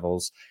good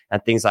levels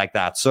and things like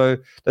that. So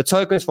the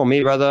tokens for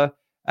me, brother,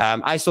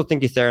 I still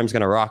think Ethereum's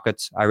going to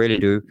rocket. I really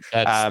do.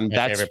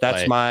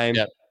 That's my.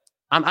 Yep.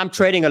 I'm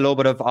trading a little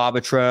bit of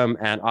Arbitrum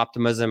and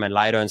Optimism and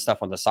Lido and stuff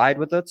on the side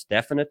with it,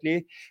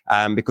 definitely,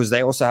 because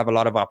they also have a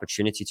lot of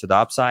opportunity to the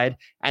upside.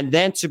 And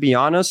then, to be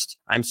honest,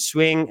 I'm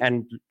swing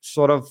and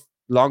sort of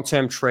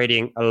long-term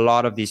trading a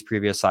lot of these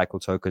previous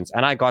cycle tokens.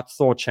 And I got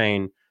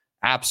ThorChain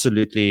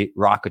absolutely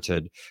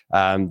rocketed.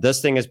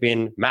 This thing has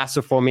been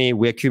massive for me.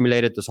 We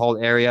accumulated this whole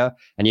area.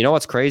 And you know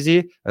what's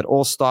crazy? It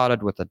all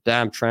started with a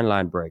damn trend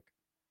line break.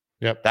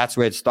 Yep. That's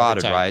where it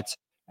started, right?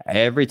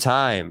 Every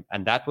time.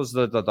 And that was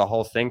the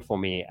whole thing for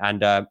me.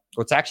 And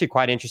what's actually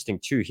quite interesting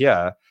too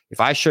here, if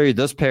I show you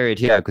this period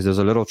here, because there's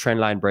a little trend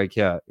line break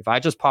here, if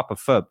I just pop a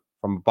fib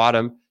from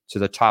bottom to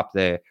the top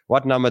there,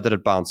 what number did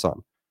it bounce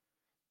on?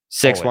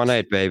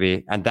 618,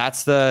 baby. And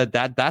that's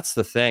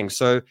the thing.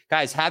 So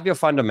guys, have your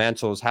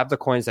fundamentals, have the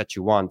coins that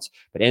you want,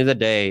 but at the end of the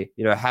day,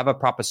 have a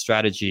proper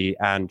strategy.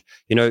 And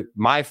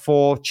my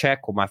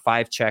 4-check or my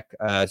 5-check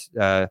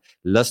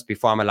list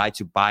before I'm allowed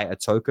to buy a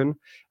token,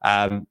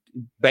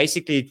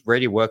 basically it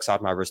really works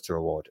out my risk to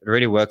reward. It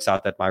really works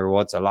out that my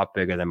rewards are a lot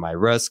bigger than my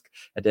risk.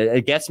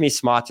 It gets me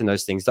smart in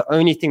those things. The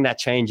only thing that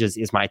changes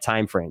is my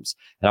time frames.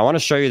 And I want to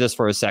show you this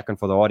for a second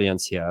for the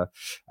audience here.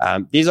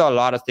 These are a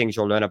lot of things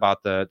you'll learn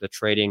about the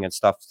trading and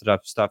stuff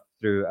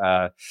through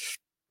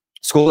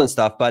school and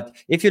stuff. But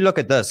if you look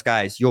at this,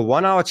 guys, your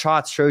 1 hour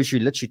chart shows you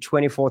literally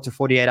 24 to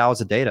 48 hours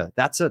of data.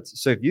 That's it.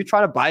 So if you try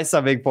to buy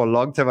something for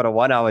long term on a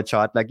 1 hour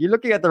chart, like you're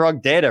looking at the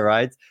wrong data,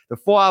 right? The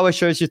 4 hour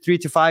shows you 3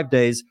 to 5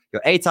 days.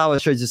 Your 8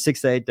 hours shows you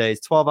 6 to 8 days,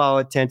 12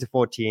 hour, 10 to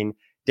 14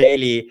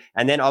 daily.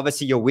 And then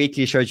obviously your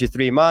weekly shows you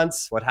 3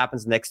 months, what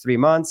happens next 3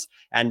 months.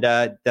 And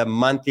the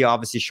monthly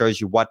obviously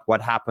shows you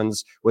what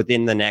happens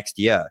within the next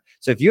year.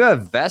 So if you're an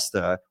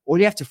investor, all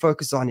you have to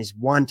focus on is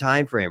one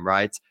time frame,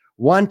 right?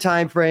 One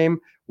time frame,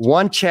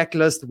 one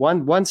checklist,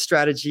 one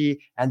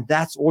strategy, and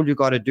that's all you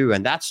got to do.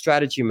 And that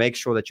strategy makes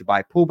sure that you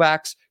buy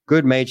pullbacks,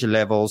 good major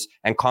levels,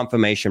 and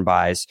confirmation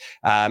buys.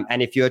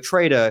 And if you're a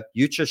trader,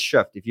 you just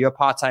shift. If you're a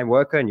part-time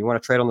worker and you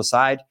want to trade on the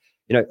side,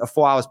 a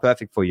 4 hour is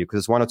perfect for you because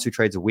it's 1 or 2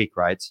 trades a week,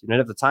 right? You don't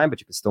have the time,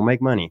 but you can still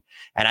make money.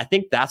 And I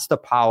think that's the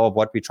power of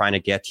what we're trying to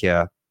get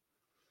here.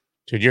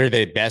 Dude, you're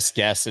the best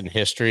guest in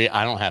history.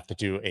 I don't have to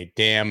do a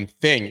damn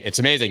thing. It's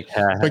amazing.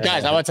 But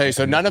guys, I want to tell you,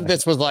 so none of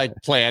this was like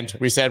planned.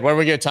 We said, what are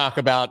we going to talk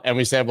about? And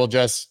we said, we'll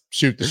just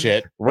shoot the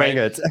shit. Wing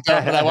it.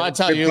 But I want to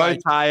tell you,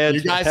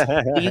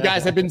 you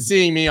guys have been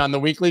seeing me on the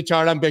weekly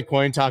chart on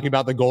Bitcoin talking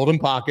about the golden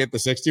pocket, the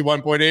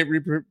 61.8%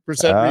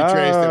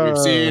 retrace that we've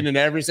seen in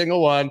every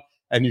single one.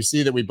 And you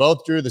see that we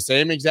both drew the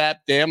same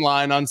exact damn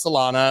line on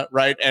Solana,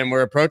 right? And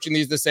we're approaching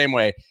these the same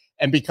way.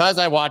 And because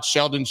I watch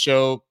Sheldon's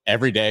show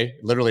every day,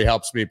 it literally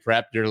helps me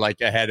prep. You're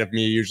like ahead of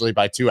me usually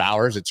by 2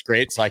 hours. It's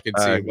great. So I can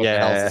see what the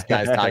hell this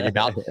guy's talking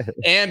about.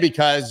 And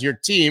because your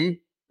team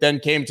then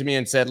came to me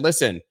and said,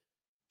 listen,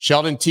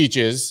 Sheldon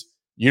teaches,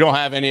 you don't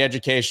have any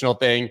educational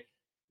thing.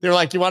 They're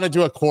like, you want to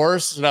do a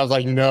course? And I was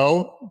like,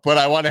 no, but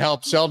I want to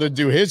help Sheldon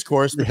do his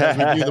course because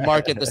we view the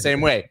market the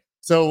same way.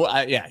 So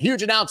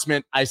huge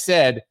announcement. I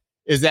said,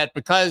 is that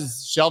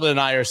because Sheldon and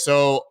I are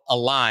so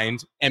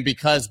aligned and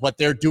because what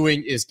they're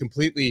doing is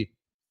completely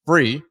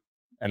free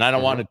and I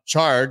don't want to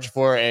charge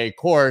for a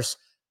course,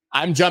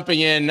 I'm jumping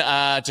in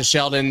to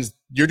Sheldon's.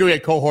 You're doing a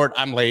cohort.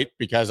 I'm late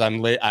because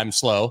I'm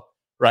slow,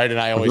 right? And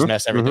I always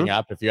mess everything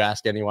up. If you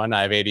ask anyone,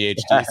 I have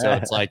ADHD. So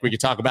it's like we could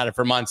talk about it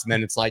for months and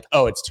then it's like,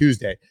 oh, it's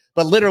Tuesday.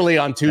 But literally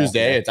on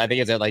Tuesday, I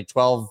think it's at like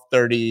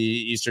 12:30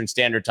 Eastern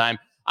Standard Time.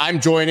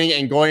 I'm joining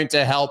and going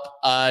to help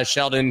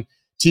Sheldon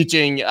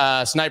teaching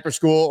sniper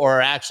school, or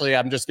actually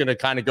I'm just going to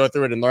kind of go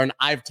through it and learn.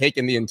 I've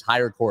taken the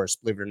entire course,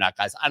 believe it or not,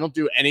 guys. I don't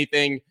do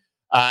anything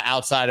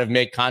outside of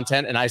make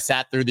content, and I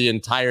sat through the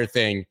entire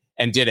thing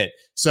and did it.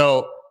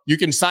 So you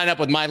can sign up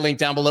with my link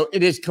down below.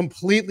 It is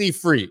completely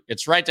free.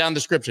 It's right down the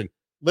description.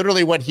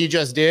 Literally what he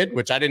just did,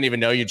 which I didn't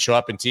even know you'd show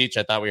up and teach.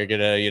 I thought we were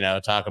going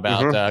to, talk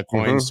about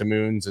coins to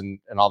moons and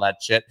all that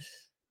shit.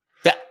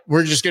 That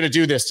we're just going to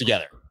do this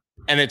together.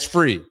 And it's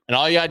free. And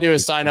all you got to do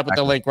is sign up with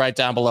the link right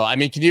down below. I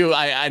mean, can you,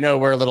 I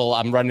know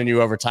I'm running you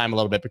over time a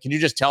little bit, but can you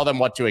just tell them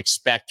what to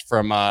expect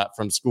from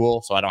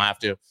school so I don't have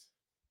to?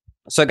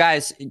 So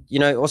guys,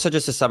 also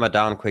just to sum it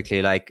down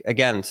quickly, like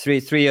again,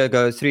 3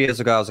 years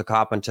ago, I was a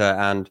carpenter,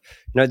 and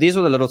these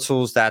were the little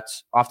tools that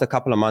after a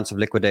couple of months of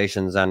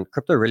liquidations and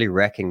crypto really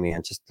wrecking me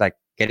and just like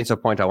getting to a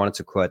point I wanted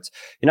to quit,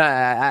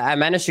 I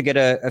managed to get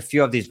a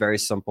few of these very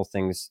simple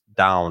things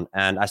down,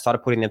 and I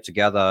started putting them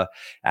together,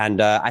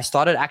 and I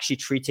started actually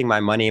treating my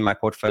money in my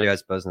portfolio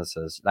as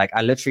businesses. Like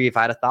I literally, if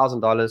I had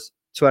 $1,000,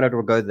 200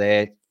 would go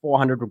there,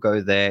 400 would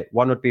go there.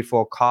 One would be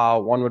for a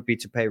car. One would be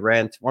to pay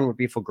rent. One would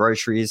be for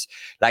groceries.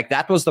 Like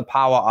that was the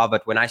power of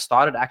it when I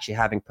started actually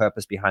having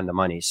purpose behind the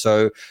money.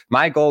 So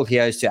my goal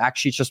here is to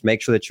actually just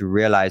make sure that you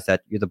realize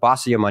that you're the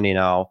boss of your money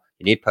now.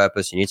 You need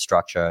purpose. You need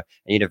structure.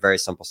 You need a very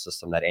simple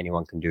system that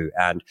anyone can do,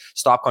 and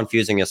stop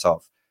confusing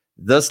yourself.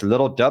 This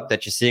little dip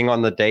that you're seeing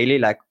on the daily,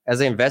 like as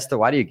an investor,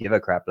 why do you give a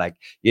crap? Like,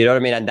 you know what I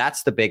mean? And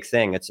that's the big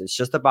thing. It's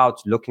just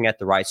about looking at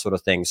the right sort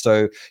of thing.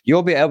 So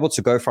you'll be able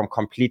to go from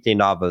completely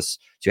novice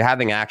to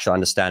having actual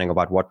understanding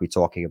about what we're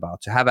talking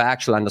about, to have an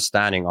actual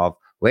understanding of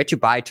where to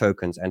buy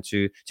tokens, and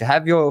to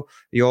have your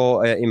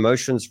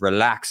emotions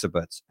relax a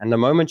bit. And the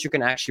moment you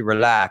can actually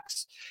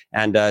relax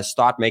and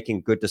start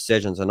making good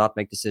decisions and not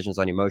make decisions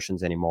on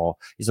emotions anymore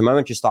is the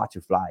moment you start to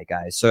fly,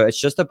 guys. So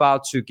it's just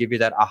about to give you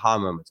that aha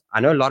moment.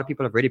 I know a lot of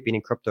people have already been in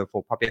crypto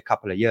for probably a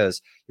couple of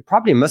years. You're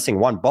probably missing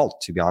one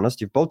bolt, to be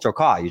honest. You've built your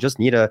car. You just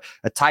need a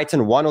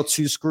tighten 1 or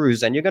 2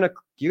 screws, and you're gonna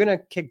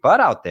kick butt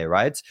out there,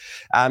 right?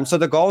 So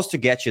the goal is to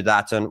get you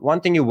that. And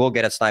one thing you will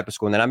get at Sniper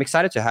School, and then I'm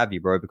excited to have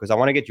you, bro, because I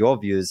want to get your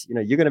views. You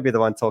know, you're gonna be the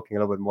one talking a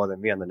little bit more than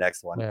me on the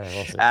next one. Yeah,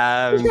 we'll see.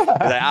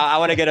 I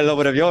want to get a little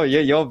bit of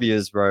your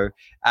views, bro.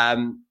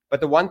 But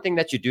the one thing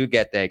that you do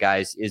get there,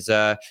 guys, is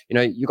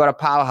you got a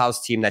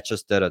powerhouse team that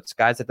just did it.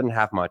 Guys that didn't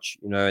have much,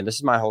 and this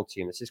is my whole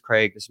team. This is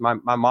Craig. This is my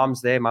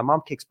mom's there. My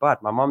mom kicks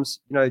butt. My mom's,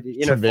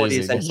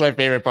 40s. That's my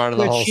favorite part of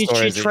the whole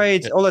story. She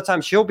trades all the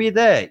time. She'll be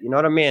there. You know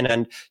what I mean?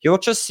 And you'll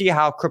just see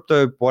how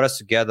crypto brought us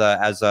together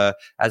as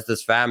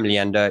this family.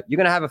 And you're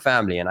gonna have a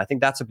family. And I think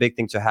that's a big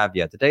thing to have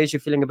here. The days you're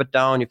feeling a bit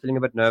down, you're feeling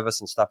a bit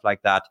nervous and stuff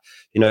like that.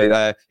 You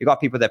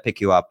got people that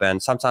pick you up,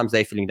 and sometimes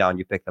they're feeling down,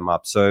 you pick them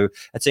up. So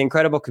it's an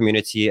incredible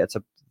community. It's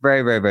a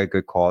very, very, very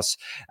good course.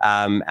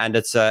 And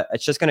it's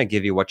just going to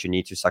give you what you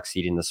need to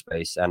succeed in the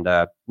space. And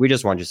we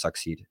just want you to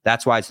succeed.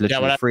 That's why it's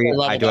literally free.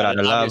 I do it out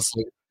of love.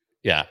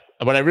 Yeah.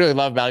 What I really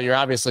love about it, you're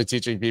obviously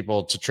teaching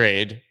people to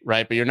trade,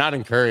 right? But you're not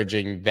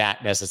encouraging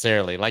that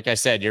necessarily. Like I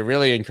said, you're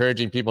really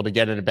encouraging people to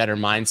get in a better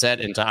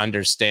mindset and to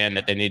understand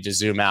that they need to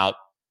zoom out,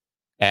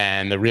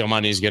 and the real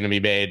money is going to be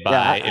made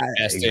by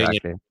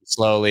investing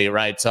slowly,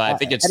 right? So I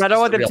think it's... And I don't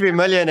want them to be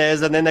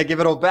millionaires and then they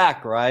give it all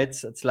back, right?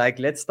 It's like,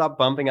 let's stop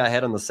bumping our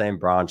head on the same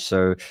branch.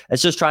 So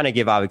it's just trying to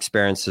give our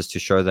experiences to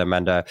show them.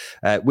 And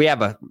we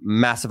have a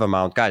massive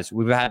amount. Guys,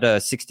 we've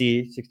had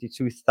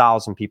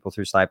 62,000 people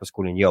through Sniper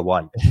School in year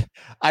 1.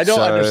 I don't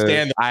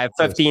understand. I have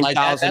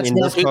 15,000 in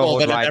this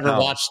cohort right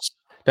now.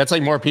 That's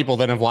like more people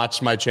than have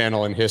watched my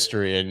channel in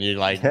history. And you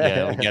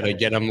gotta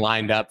get them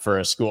lined up for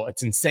a school.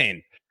 It's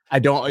insane.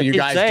 You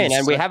guys insane.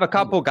 And we have a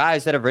couple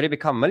guys that have already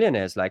become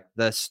millionaires. Like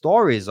the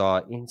stories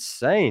are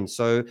insane.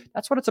 So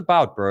that's what it's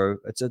about, bro.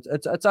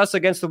 It's us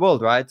against the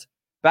world, right?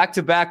 Back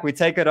to back, we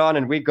take it on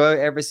and we go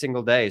every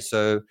single day.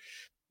 So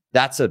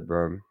that's it,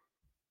 bro.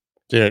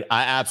 Dude,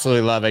 I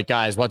absolutely love it.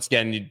 Guys, once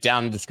again,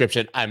 down in the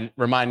description, I'm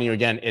reminding you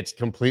again, it's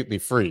completely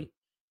free.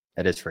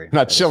 It is free. I'm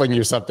not shilling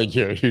you something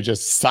here. You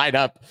just sign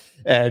up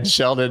and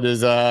Sheldon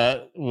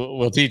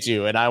will teach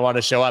you. And I want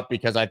to show up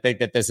because I think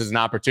that this is an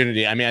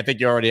opportunity. I mean, I think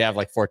you already have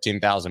like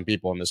 14,000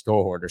 people in this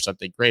cohort or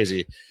something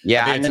crazy.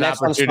 Yeah, and the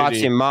next one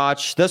starts in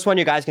March. This one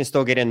you guys can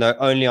still get in though,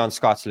 only on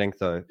Scott's link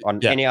though.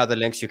 On any other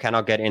links you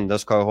cannot get in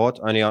this cohort.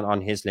 Only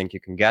on his link you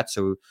can get.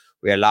 So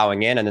we're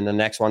allowing in, and then the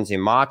next one's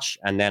in March,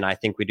 and then I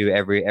think we do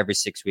every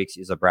 6 weeks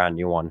is a brand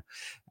new one.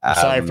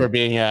 Sorry for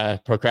being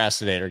a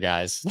procrastinator,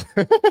 guys.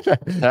 That's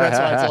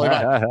what it's all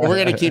about. But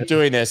we're going to keep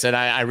doing this, and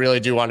I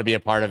really do want to be a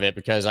part of it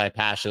because I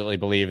passionately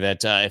believe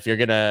that if you're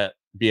going to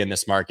be in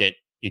this market,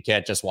 you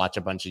can't just watch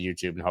a bunch of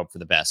YouTube and hope for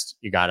the best.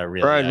 You got to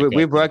really. Bro,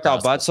 we've worked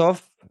our butts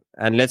off,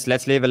 and let's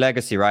leave a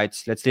legacy, right?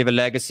 Let's leave a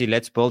legacy.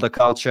 Let's build a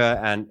culture,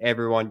 and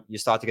everyone, you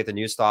start to get the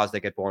new stars that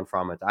get born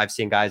from it. I've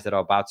seen guys that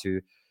are about to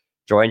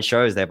join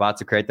shows. They're about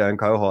to create their own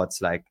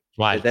cohorts. Like,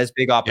 there's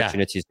big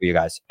opportunities for you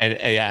guys.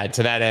 And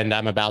to that end,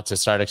 I'm about to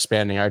start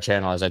expanding our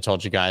channel, as I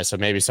told you guys. So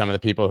maybe some of the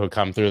people who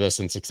come through this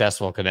and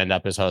successful could end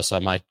up as hosts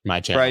on my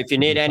channel. Bro, if you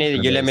need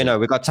anything, you let me know.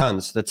 We got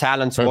tons. The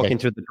talent walking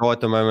through the door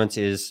at the moment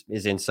is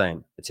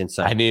insane. It's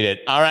insane. I need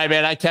it. All right,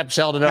 man. I kept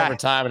Sheldon over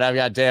time, and I've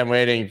got Dan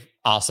waiting.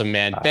 Awesome,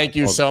 man. Thank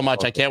you so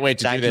much. I can't wait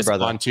to do this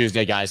on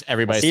Tuesday, guys.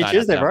 Everybody see you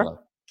Tuesday, bro. Okay,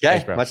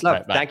 thanks, bro. Much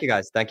love. Right, thank you,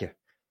 guys. Thank you.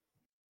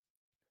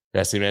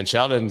 Yes, man.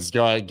 Sheldon's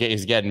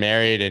he's getting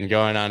married and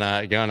going on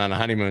a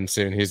honeymoon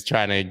soon. He's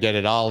trying to get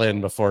it all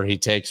in before he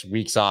takes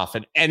weeks off.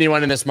 And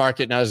anyone in this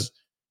market knows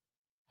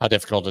how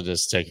difficult it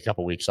is to take a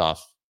couple weeks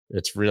off.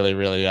 It's really,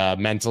 really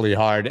mentally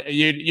hard.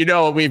 You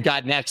know what we've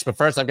got next, but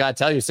first I've got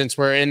to tell you, since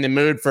we're in the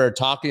mood for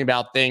talking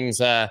about things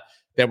that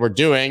we're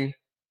doing,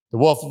 the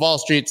Wolf of Wall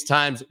Street's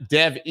times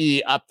Dev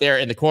E up there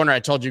in the corner.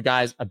 I told you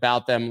guys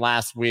about them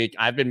last week.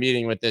 I've been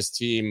meeting with this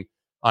team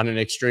on an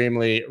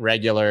extremely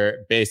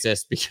regular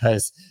basis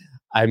because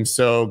I'm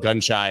so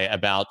gun shy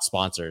about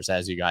sponsors,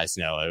 as you guys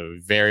know. I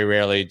very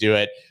rarely do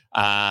it.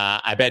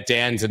 I bet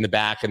Dan's in the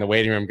back in the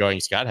waiting room going,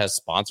 Scott has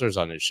sponsors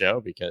on his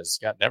show, because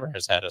Scott never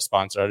has had a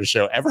sponsor on his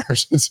show ever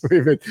since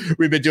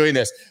we've been doing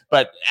this.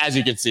 But as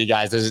you can see,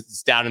 guys,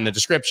 it's down in the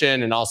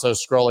description and also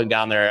scrolling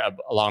down there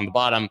along the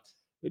bottom.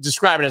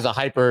 describe it as a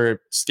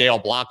hyper scale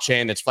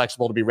blockchain that's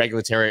flexible to be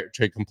regulatory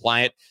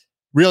compliant.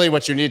 Really,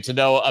 what you need to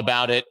know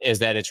about it is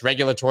that it's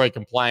regulatory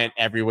compliant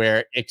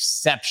everywhere,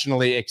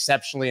 exceptionally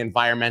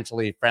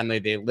environmentally friendly.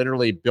 They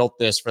literally built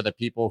this for the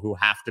people who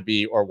have to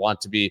be or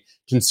want to be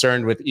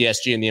concerned with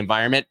ESG and the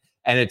environment.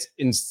 And it's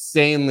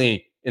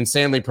insanely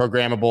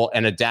programmable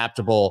and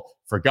adaptable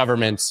for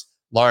governments,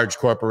 large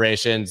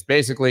corporations.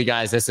 Basically,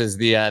 guys, this is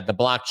the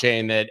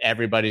blockchain that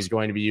everybody's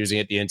going to be using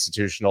at the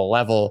institutional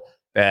level.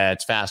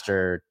 That's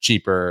faster,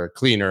 cheaper,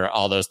 cleaner,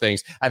 all those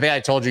things. I think I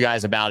told you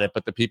guys about it,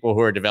 but the people who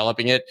are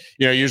developing it,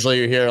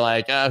 usually you hear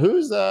like,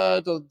 who's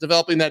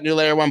developing that new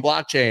layer 1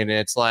 blockchain? And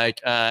it's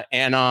like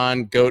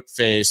Anon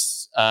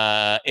Goatface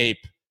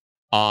Ape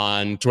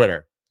on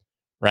Twitter,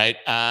 right?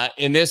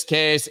 In this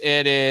case,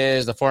 it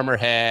is the former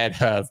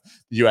head of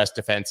the U.S.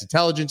 Defense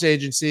Intelligence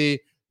Agency,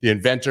 the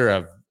inventor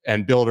of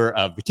and builder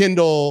of the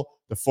Kindle,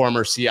 the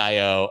former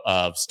CIO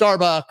of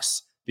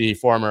Starbucks, the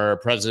former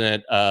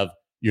president of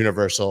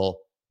Universal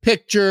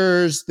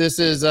Pictures. This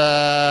is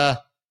I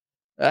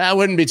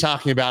wouldn't be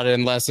talking about it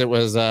unless it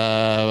was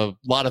a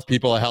lot of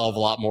people a hell of a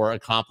lot more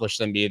accomplished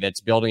than me that's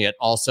building it.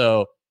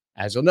 Also,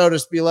 as you'll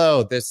notice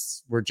below,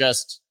 we're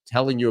just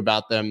telling you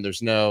about them.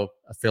 There's no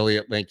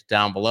affiliate link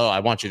down below.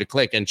 I want you to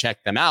click and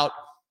check them out,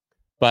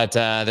 but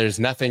there's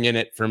nothing in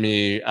it for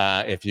me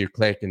if you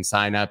click and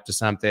sign up to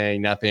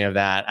something, nothing of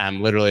that.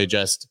 I'm literally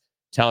just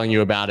telling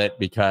you about it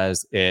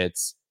because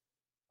it's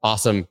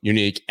awesome,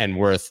 unique, and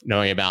worth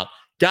knowing about.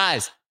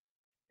 Guys,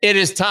 it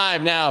is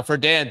time now for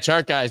Dan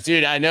Chart Guys.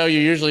 Dude, I know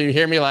you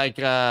hear me like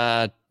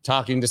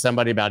talking to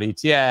somebody about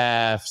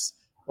ETFs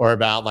or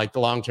about like the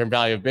long-term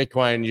value of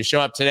Bitcoin. You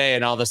show up today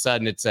and all of a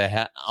sudden it's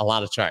a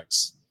lot of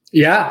charts.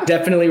 Yeah,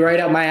 definitely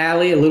right up my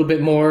alley. A little bit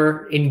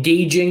more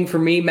engaging for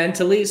me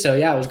mentally. So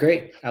yeah, it was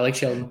great. I like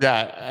Sheldon.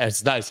 Yeah,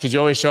 it's nice because you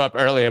always show up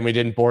early and we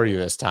didn't bore you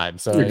this time.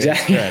 So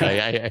exactly.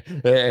 It's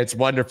good. It's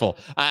wonderful.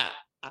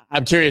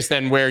 I'm curious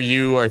then where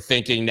you are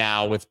thinking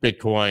now with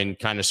Bitcoin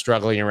kind of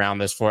struggling around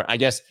this for, I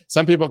guess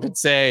some people could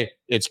say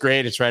it's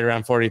great. It's right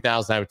around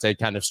 40,000. I would say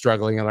kind of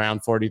struggling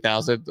around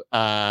 40,000.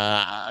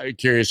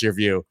 Curious your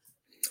view.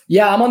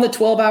 Yeah, I'm on the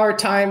 12-hour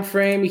time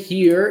frame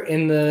here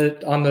on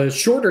the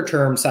shorter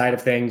term side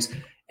of things.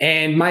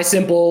 And my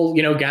simple,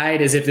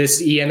 guide is if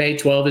this EMA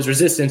 12 is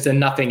resistance, then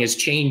nothing is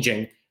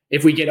changing.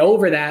 If we get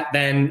over that,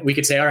 then we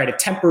could say, all right, a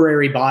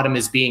temporary bottom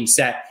is being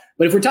set.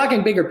 But if we're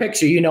talking bigger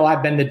picture,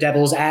 I've been the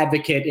devil's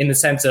advocate in the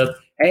sense of,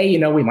 hey,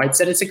 we might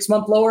set a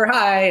 6-month lower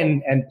high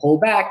and pull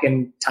back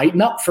and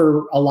tighten up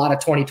for a lot of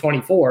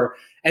 2024.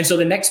 And so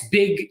the next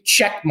big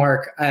check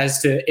mark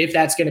as to if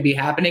that's going to be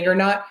happening or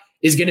not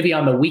is going to be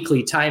on the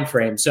weekly time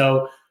frame.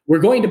 So we're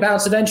going to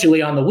bounce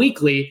eventually on the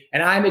weekly,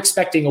 and I'm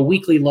expecting a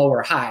weekly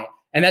lower high.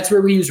 And that's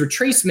where we use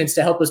retracements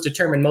to help us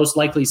determine most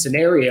likely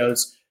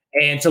scenarios.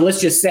 And so let's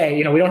just say,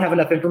 we don't have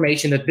enough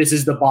information that this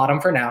is the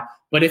bottom for now.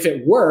 But if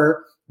it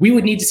were, we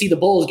would need to see the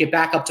bulls get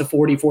back up to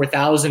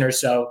 44,000 or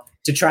so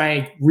to try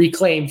and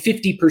reclaim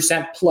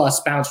 50% plus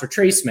bounce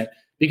retracement.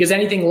 Because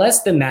anything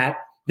less than that,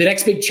 the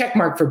next big check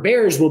mark for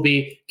bears will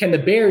be, can the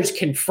bears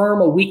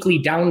confirm a weekly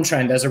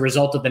downtrend as a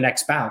result of the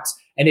next bounce?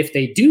 And if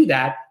they do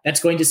that, that's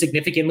going to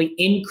significantly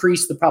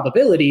increase the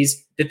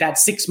probabilities that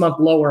 6-month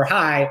lower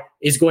high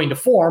is going to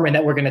form and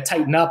that we're going to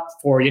tighten up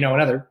for,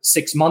 another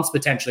 6 months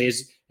potentially.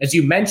 As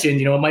you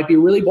mentioned, it might be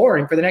really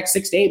boring for the next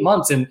 6 to 8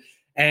 months. And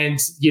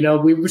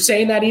we were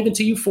saying that even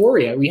to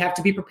Euphoria, we have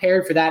to be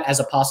prepared for that as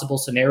a possible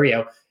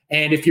scenario.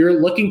 And if you're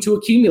looking to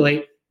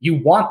accumulate, you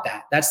want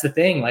that. That's the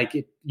thing.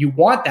 You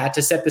want that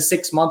to set the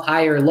 6-month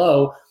high or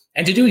low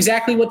and to do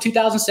exactly what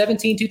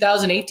 2017,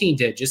 2018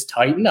 did, just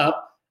tighten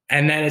up.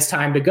 And then it's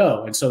time to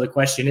go. And so the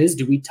question is,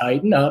 do we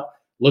tighten up,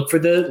 look for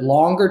the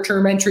longer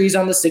term entries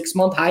on the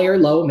 6-month high or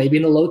low, maybe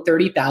in the low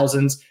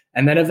 30,000s,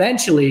 and then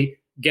eventually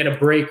get a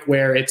break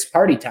where it's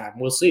party time?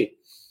 We'll see.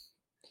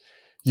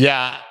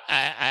 Yeah,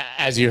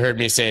 as you heard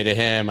me say to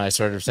him, I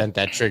sort of sent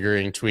that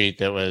triggering tweet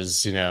that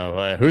was,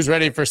 who's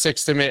ready for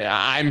 6 to 8?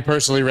 I'm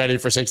personally ready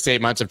for 6 to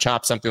 8 months of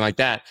chop, something like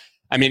that.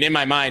 I mean, in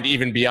my mind,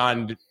 even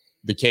beyond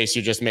the case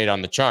you just made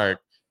on the chart,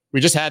 we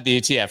just had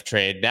the ETF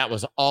trade. That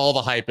was all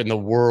the hype in the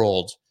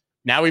world.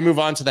 Now we move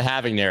on to the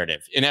halving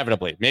narrative,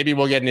 inevitably. Maybe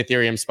we'll get an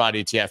Ethereum spot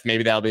ETF.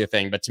 Maybe that'll be a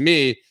thing. But to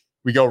me,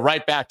 we go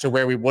right back to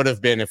where we would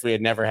have been if we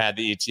had never had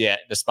the ETF,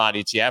 the spot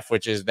ETF,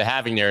 which is the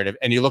halving narrative.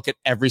 And you look at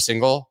every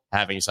single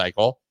halving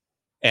cycle.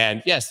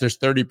 And yes, there's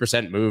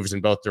 30% moves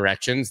in both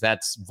directions.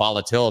 That's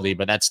volatility,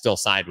 but that's still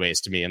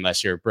sideways to me,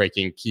 unless you're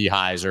breaking key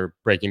highs or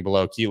breaking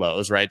below key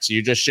lows, right? So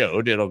you just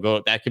showed it'll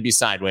go, that could be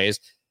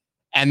sideways.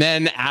 And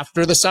then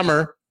after the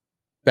summer,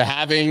 the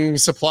halving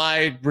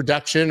supply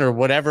reduction or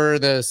whatever,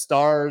 the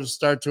stars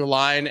start to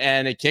align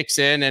and it kicks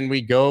in and we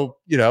go,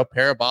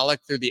 parabolic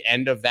through the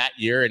end of that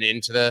year and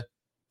into the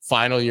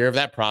final year of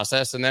that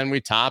process. And then we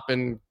top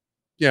and,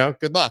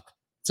 good luck.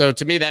 So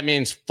to me, that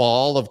means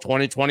fall of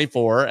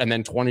 2024 and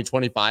then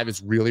 2025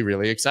 is really,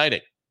 really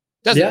exciting.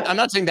 I'm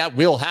not saying that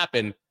will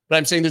happen, but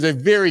I'm saying there's a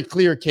very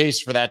clear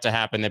case for that to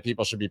happen that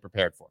people should be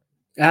prepared for.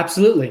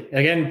 Absolutely.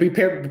 Again,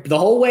 prepare the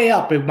whole way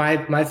up.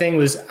 My thing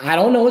was, I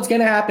don't know what's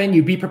going to happen.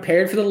 You be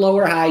prepared for the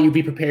lower high. You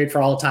be prepared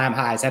for all-time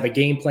highs. Have a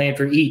game plan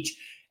for each.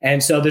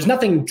 And so there's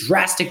nothing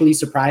drastically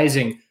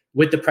surprising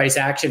with the price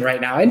action right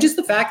now. And just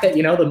the fact that,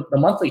 the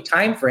monthly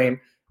time frame,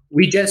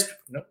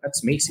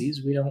 that's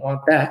Macy's. We don't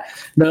want that.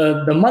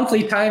 The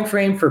monthly time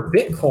frame for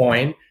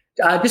Bitcoin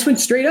just went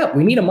straight up.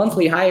 We need a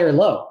monthly high or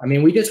low. I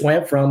mean, we just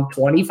went from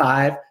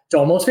 25 to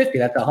almost 50.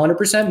 That's a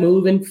 100%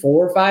 move in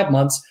 4 or 5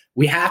 months.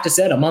 We have to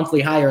set a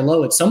monthly high or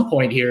low at some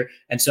point here.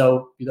 And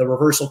so the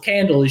reversal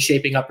candle is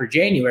shaping up for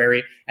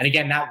January. And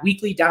again, that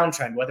weekly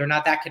downtrend, whether or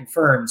not that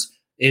confirms,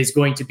 is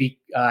going to be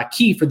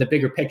key for the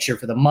bigger picture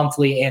for the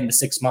monthly and the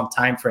 6-month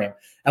time frame.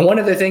 And one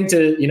other thing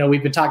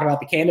we've been talking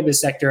about the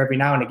cannabis sector every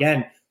now and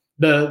again.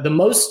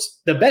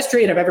 The best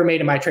trade I've ever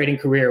made in my trading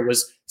career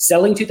was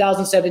selling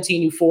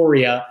 2017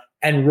 euphoria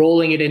and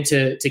rolling it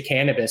into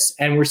cannabis.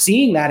 And we're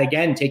seeing that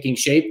again taking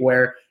shape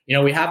where,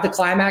 we have the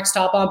climax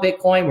top on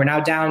Bitcoin. We're now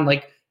down,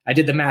 like I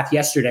did the math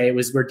yesterday,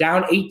 we're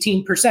down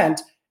 18%.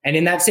 And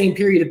in that same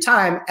period of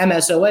time,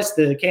 MSOS,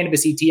 the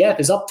cannabis ETF,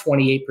 is up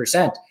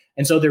 28%.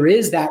 And so there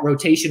is that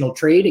rotational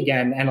trade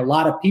again. And a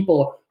lot of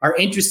people are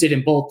interested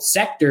in both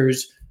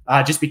sectors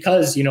just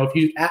because,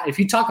 if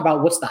you talk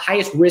about what's the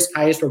highest risk,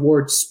 highest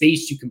reward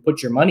space you can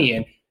put your money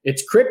in,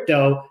 it's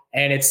crypto,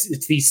 and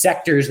it's these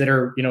sectors that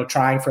are,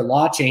 trying for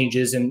law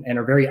changes and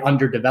are very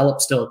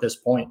underdeveloped still at this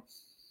point.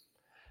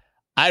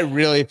 I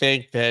really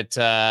think that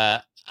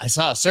I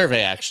saw a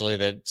survey actually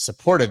that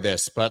supported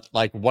this, but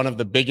like one of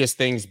the biggest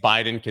things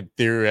Biden could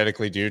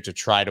theoretically do to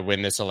try to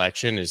win this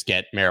election is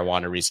get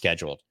marijuana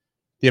rescheduled.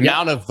 The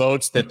amount of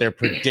votes that they're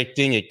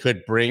predicting it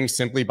could bring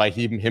simply by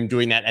him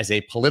doing that as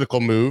a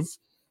political move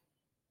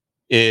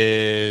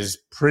is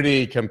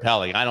pretty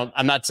compelling.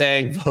 I'm not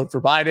saying vote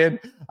for Biden.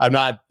 I'm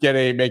not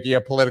making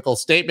a political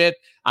statement.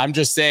 I'm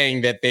just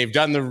saying that they've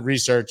done the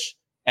research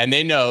and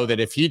they know that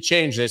if he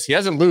changed this, he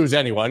doesn't lose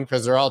anyone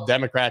because they're all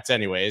Democrats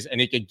anyways,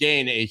 and he could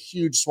gain a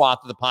huge swath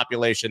of the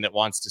population that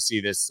wants to see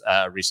this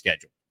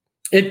rescheduled.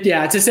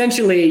 It's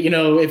essentially,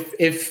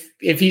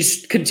 if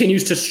he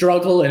continues to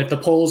struggle and if the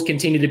polls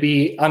continue to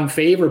be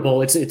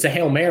unfavorable, it's a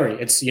Hail Mary.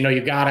 It's,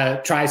 you got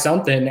to try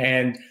something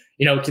and,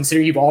 consider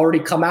you've already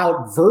come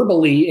out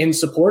verbally in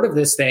support of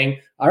this thing.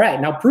 All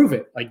right, now prove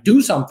it, like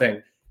do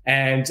something.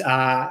 And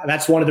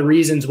that's one of the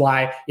reasons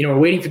why, we're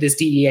waiting for this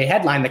DEA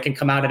headline that can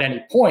come out at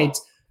any point.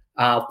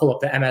 I'll pull up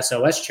the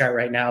MSOS chart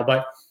right now,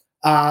 but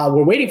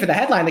we're waiting for the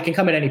headline that can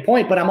come at any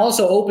point. But I'm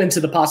also open to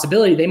the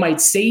possibility they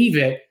might save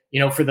it,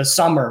 for the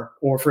summer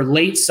or for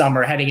late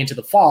summer heading into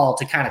the fall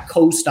to kind of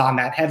coast on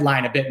that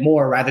headline a bit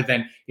more rather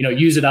than,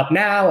 use it up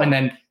now and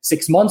then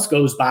 6 months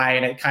goes by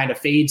and it kind of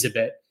fades a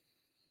bit.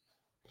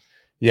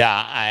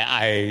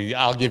 Yeah,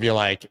 I'll give you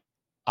like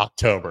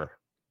October,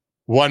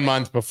 1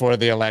 month before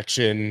the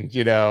election,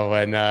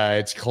 and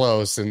it's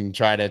close and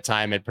try to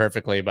time it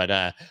perfectly. But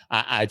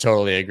I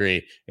totally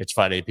agree. It's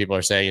funny. People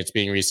are saying it's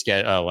being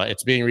rescheduled. Oh, well,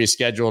 it's being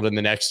rescheduled in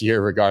the next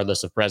year,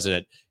 regardless of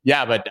president.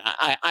 Yeah, but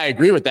I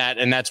agree with that.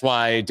 And that's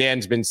why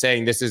Dan's been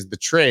saying this is the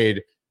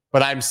trade.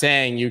 But I'm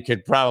saying you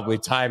could probably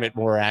time it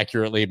more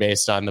accurately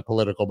based on the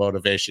political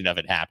motivation of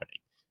it happening.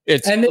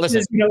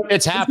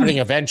 It's happening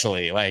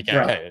eventually. Like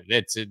right.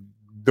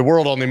 The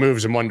world only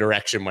moves in one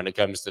direction when it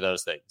comes to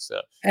those things.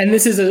 So, and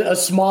this is a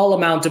small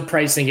amount of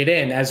pricing it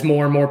in as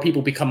more and more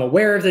people become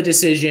aware of the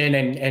decision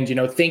and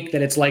think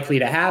that it's likely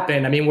to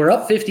happen. I mean, we're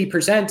up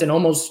 50% in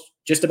almost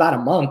just about a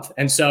month.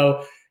 And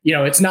so,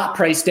 it's not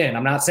priced in.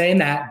 I'm not saying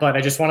that, but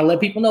I just want to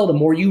let people know the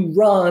more you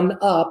run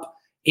up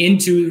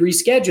into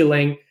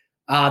rescheduling,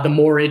 the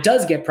more it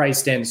does get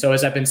priced in. So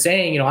as I've been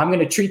saying, I'm going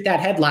to treat that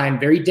headline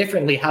very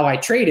differently how I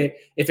trade it.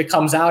 If it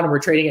comes out and we're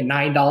trading at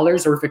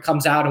 $9, or if it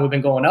comes out and we've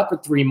been going up for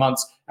 3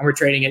 months and we're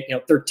trading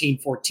at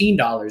 $13,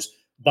 $14.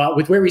 But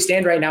with where we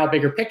stand right now,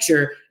 bigger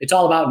picture, it's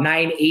all about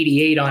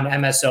 988 on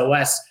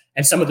MSOS.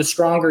 And some of the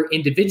stronger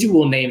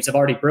individual names have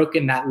already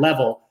broken that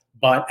level.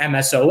 But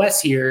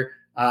MSOS here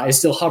is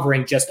still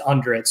hovering just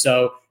under it.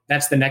 So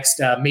that's the next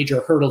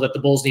major hurdle that the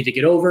bulls need to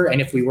get over. And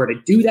if we were to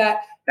do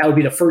that, that would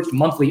be the first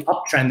monthly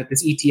uptrend that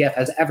this ETF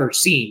has ever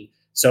seen.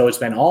 So it's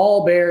been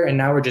all bear, and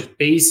now we're just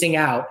basing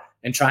out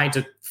and trying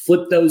to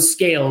flip those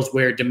scales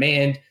where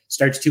demand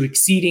starts to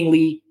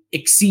exceedingly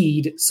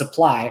exceed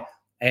supply.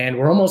 And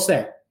we're almost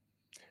there.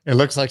 It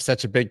looks like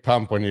such a big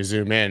pump when you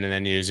zoom in and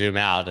then you zoom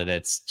out, and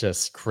it's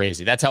just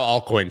crazy. That's how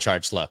altcoin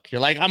charts look.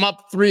 You're like, I'm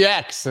up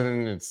 3x,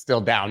 and it's still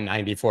down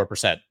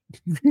 94%.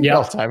 Yeah,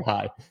 all-time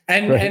high.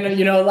 And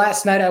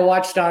last night I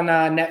watched on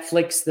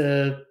Netflix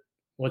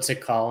what's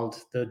it called?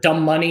 The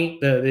Dumb Money,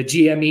 the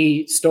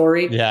GME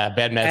story. Yeah,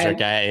 bad metric.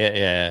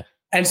 Yeah.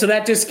 And so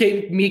that just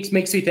makes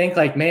me think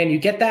like, man, you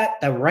get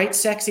the right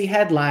sexy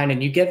headline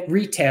and you get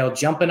retail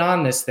jumping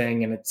on this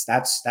thing, and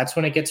that's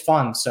when it gets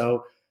fun.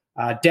 So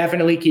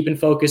definitely keeping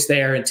focus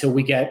there until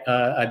we get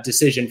a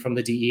decision from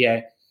the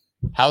DEA.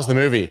 How's the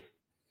movie?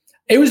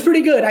 It was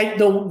pretty good.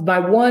 My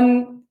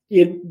one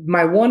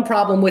My one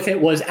problem with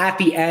it was at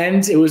the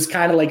end, it was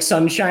kind of like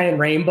sunshine and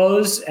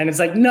rainbows. And it's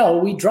like, no,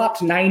 we dropped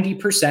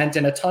 90%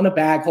 and a ton of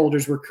bag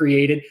holders were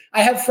created.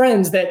 I have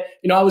friends that,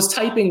 I was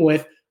typing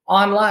with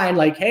online,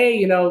 like,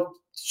 hey,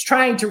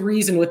 trying to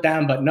reason with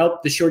them, but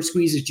nope, the short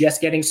squeeze is just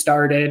getting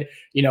started.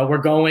 We're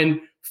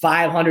going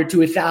 500 to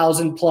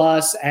 1,000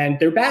 plus, and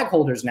they're bag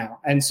holders now.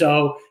 And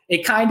so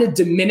it kind of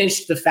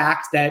diminished the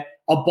fact that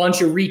a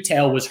bunch of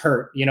retail was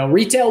hurt.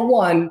 Retail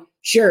won,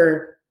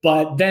 sure,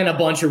 but then a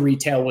bunch of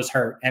retail was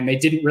hurt, and they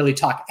didn't really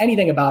talk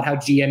anything about how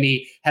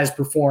GME has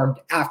performed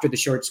after the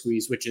short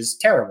squeeze, which is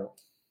terrible.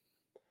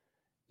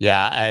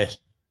 Yeah,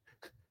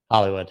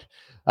 Hollywood.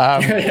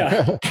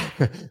 Yeah.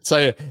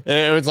 So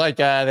it was like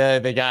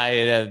the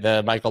guy,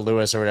 the Michael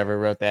Lewis or whatever,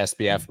 wrote the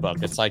SBF book.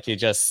 It's like he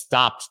just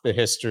stopped the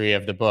history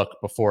of the book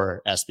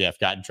before SBF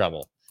got in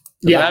trouble.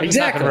 So I'm just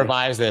not going to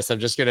revise this. I'm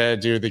just going to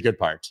do the good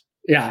part.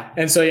 Yeah.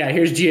 And so,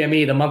 here's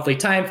GME, the monthly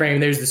time frame.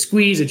 There's the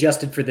squeeze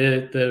adjusted for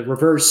the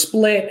reverse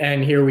split.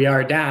 And here we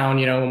are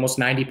down, almost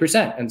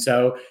 90%. And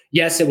so,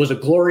 yes, it was a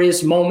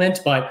glorious moment.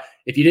 But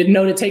if you didn't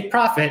know to take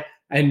profit,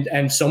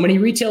 and so many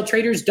retail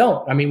traders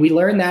don't. I mean, we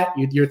learned that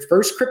your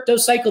first crypto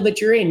cycle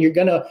that you're in, you're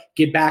going to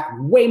get back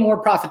way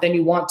more profit than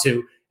you want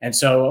to. And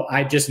so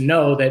I just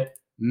know that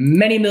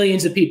many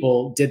millions of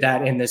people did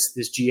that in this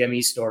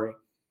GME story.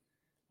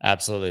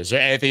 Absolutely. Is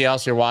there anything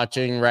else you're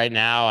watching right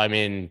now? I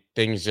mean,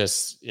 things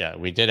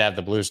we did have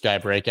the blue sky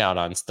breakout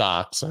on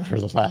stocks over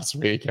the last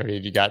week. I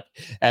mean, you got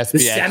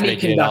SPX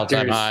making an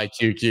all-time high,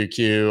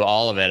 QQQ,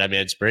 all of it. I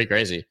mean, it's pretty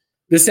crazy.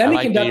 The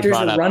semiconductors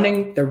are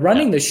running. They're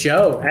running the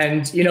show,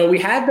 and we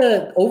had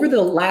over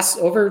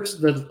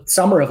the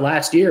summer of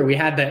last year, we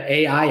had the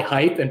AI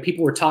hype, and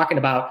people were talking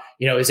about,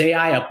 is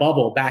AI a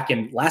bubble back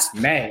in last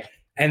May?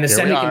 And the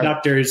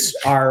semiconductors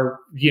are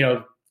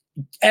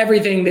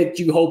everything that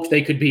you hoped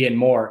they could be and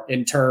more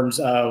in terms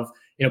of,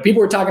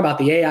 people were talking about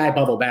the AI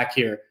bubble back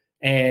here.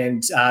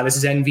 And this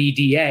is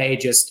NVDA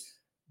just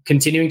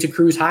continuing to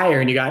cruise higher.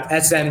 And you got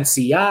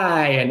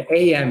SMCI and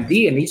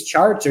AMD, and these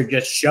charts are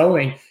just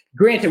showing,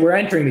 granted, we're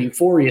entering the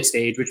euphoria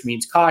stage, which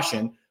means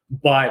caution,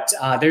 but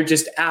they're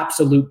just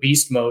absolute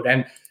beast mode.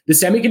 And the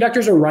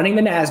semiconductors are running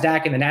the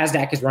NASDAQ, and the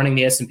NASDAQ is running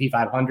the S&P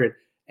 500.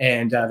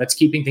 And that's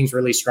keeping things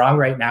really strong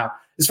right now.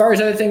 As far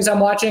as other things I'm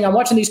watching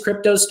these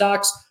crypto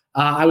stocks.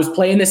 I was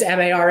playing this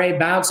MARA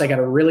bounce. I got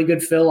a really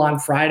good fill on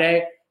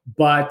Friday,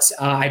 but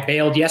I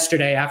bailed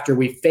yesterday after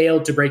we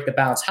failed to break the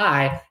bounce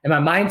high. And my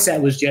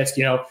mindset was just,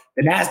 the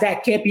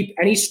NASDAQ can't be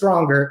any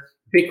stronger.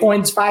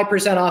 Bitcoin's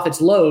 5% off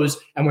its lows,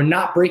 and we're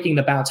not breaking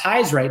the bounce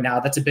highs right now.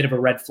 That's a bit of a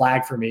red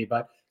flag for me,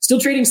 but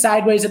still trading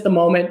sideways at the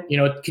moment.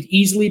 It could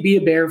easily be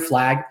a bear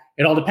flag.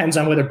 It all depends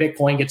on whether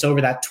Bitcoin gets over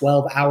that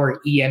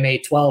 12-hour EMA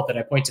 12 that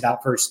I pointed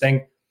out first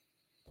thing.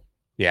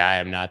 Yeah, I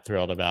am not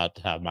thrilled about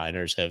how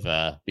miners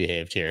have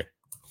behaved here.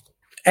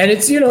 And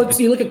it's, you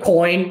look at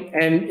coin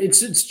and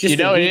it's just,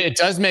 it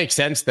does make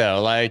sense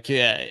though. Like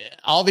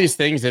all these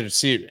things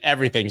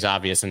everything's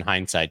obvious in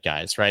hindsight,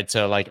 guys. Right.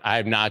 So like,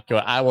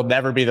 I will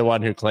never be the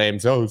one who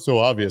claims, oh, it's so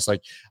obvious.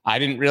 Like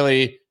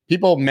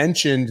people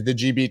mentioned the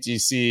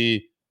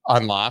GBTC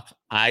unlock.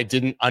 I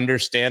didn't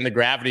understand the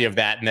gravity of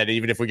that. And that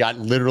even if we got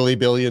literally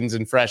billions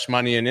in fresh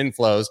money and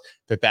inflows,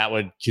 that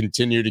would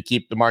continue to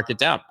keep the market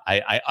down.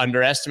 I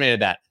underestimated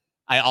that.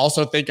 I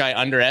also think I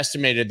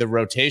underestimated the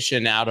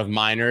rotation out of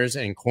miners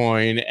and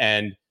coin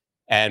and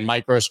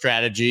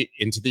MicroStrategy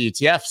into the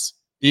ETFs.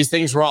 These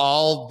things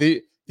were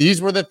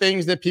these were the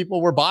things that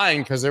people were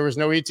buying because there was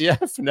no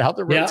ETF. And now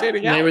they're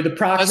rotating out. They were the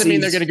proxies. Doesn't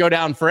mean they're going to go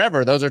down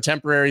forever. Those are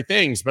temporary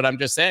things. But I'm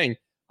just saying,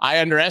 I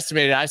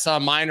underestimated. I saw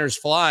miners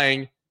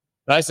flying.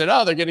 But I said,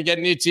 oh, they're going to get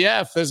an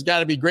ETF. This has got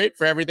to be great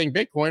for everything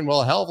Bitcoin.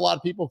 Well, a hell of a lot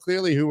of people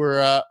clearly who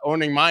were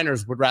owning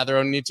miners would rather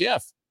own an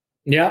ETF.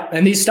 Yeah,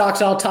 and these stocks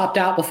all topped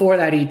out before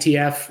that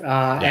ETF.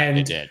 And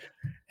they did.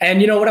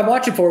 And what I'm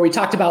watching for, we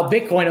talked about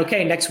Bitcoin.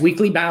 Okay, next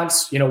weekly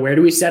bounce, where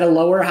do we set a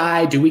lower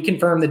high? Do we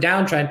confirm the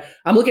downtrend?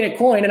 I'm looking at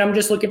coin and I'm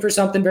just looking for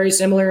something very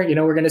similar.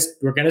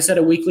 We're gonna set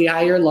a weekly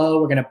high or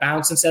low. We're gonna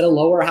bounce and set a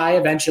lower high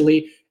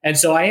eventually. And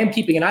so I am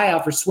keeping an eye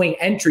out for swing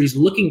entries,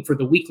 looking for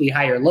the weekly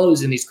higher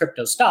lows in these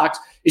crypto stocks.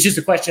 It's just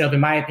a question of, in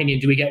my opinion,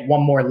 do we get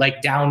one more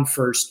leg down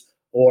first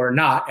or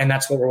not? And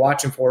that's what we're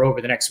watching for over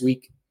the next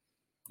week.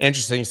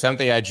 Interesting.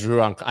 Something I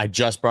drew on. I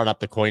just brought up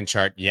the coin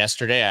chart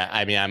yesterday.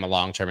 I mean, I'm a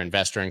long-term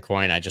investor in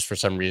coin. I just, for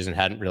some reason,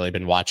 hadn't really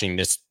been watching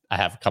this. I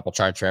have a couple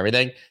charts for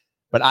everything,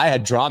 but I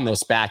had drawn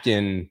this back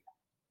in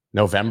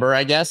November,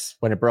 I guess,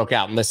 when it broke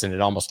out. And listen,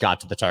 it almost got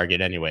to the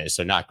target anyway,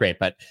 so not great,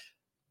 but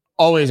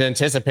always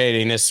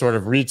anticipating this sort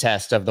of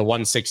retest of the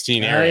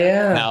 116 area.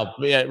 Yeah. Now,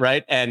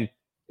 right? And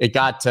it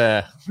got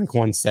to like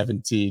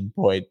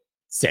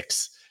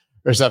 117.6.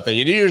 or something.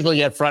 You usually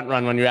get front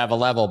run when you have a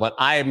level, but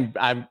I'm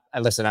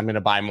listen, I'm going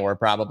to buy more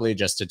probably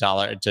just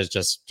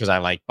because I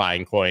like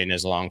buying coin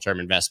as a long-term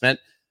investment.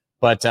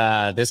 But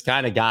this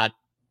kind of got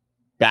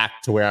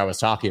back to where I was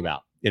talking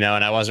about, and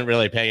I wasn't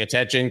really paying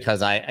attention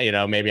because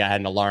maybe I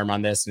had an alarm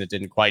on this and it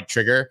didn't quite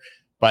trigger.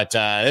 But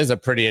this is a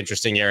pretty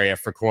interesting area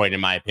for coin,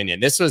 in my opinion.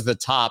 This was the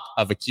top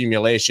of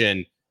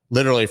accumulation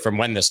literally from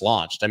when this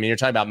launched. I mean, you're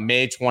talking about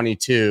May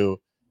 22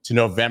 to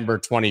November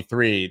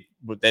 23.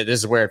 This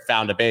is where it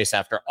found a base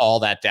after all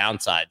that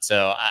downside.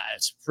 So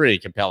it's a pretty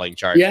compelling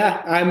chart.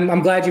 Yeah,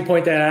 I'm glad you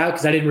point that out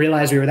because I didn't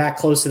realize we were that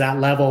close to that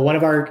level. One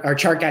of our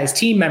chart guys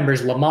team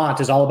members, Lamont,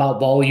 is all about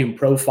volume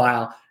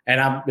profile. And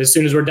as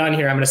soon as we're done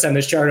here, I'm going to send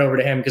this chart over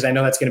to him because I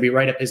know that's going to be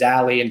right up his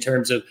alley in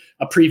terms of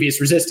a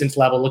previous resistance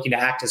level looking to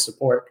act as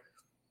support.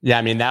 Yeah,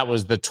 I mean, that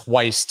was the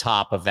twice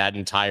top of that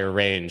entire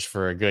range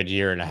for a good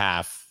year and a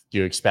half. Do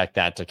you expect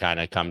that to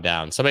kind of come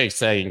down? Somebody's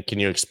saying, can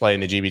you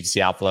explain the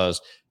GBTC outflows?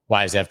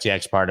 Why is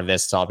FTX part of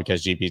this? It's all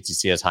because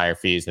GBTC has higher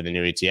fees than the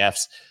new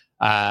ETFs.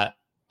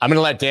 I'm going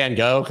to let Dan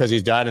go because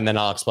he's done, and then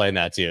I'll explain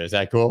that to you. Is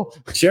that cool?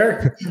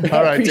 Sure.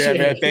 All right, Dan,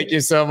 man. Thank you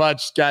so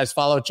much, guys.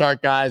 Follow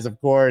Chart Guys,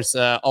 of course.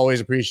 Always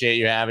appreciate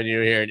you having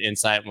you here at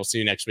Insight. And we'll see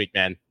you next week,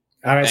 man.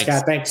 All right,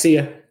 Scott. Thanks. See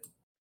you.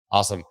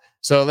 Awesome.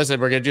 So listen,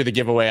 we're going to do the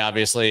giveaway,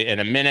 obviously, in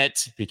a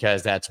minute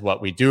because that's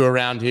what we do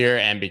around here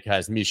and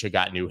because Misha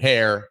got new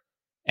hair.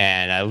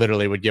 And I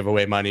literally would give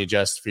away money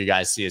just for you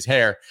guys to see his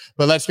hair.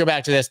 But let's go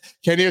back to this.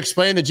 Can you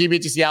explain the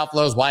GBTC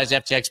outflows? Why is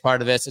FTX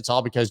part of this? It's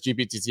all because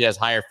GBTC has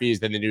higher fees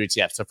than the new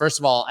ETF. So first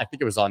of all, I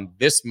think it was on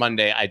this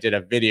Monday, I did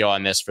a video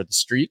on this for the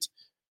street,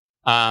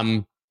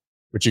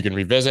 which you can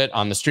revisit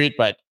on the street.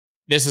 But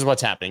this is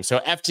what's happening. So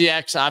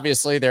FTX,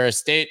 obviously, their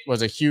estate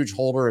was a huge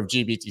holder of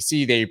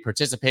GBTC. They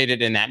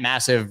participated in that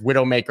massive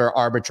Widowmaker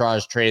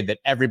arbitrage trade that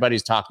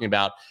everybody's talking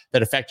about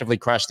that effectively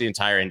crushed the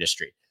entire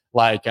industry.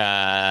 Like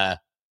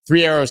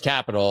Three Arrows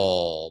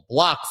Capital,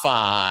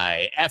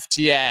 BlockFi,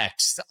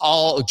 FTX,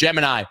 all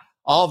Gemini,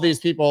 all of these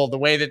people,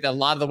 a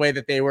lot of the way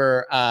that they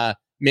were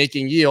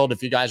making yield,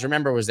 if you guys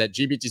remember, was that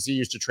GBTC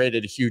used to trade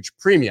at a huge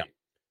premium.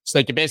 So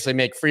they could basically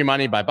make free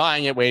money by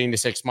buying it, waiting the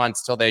 6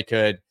 months till they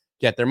could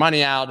get their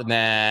money out, and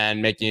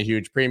then making a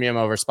huge premium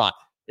over spot.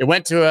 It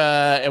went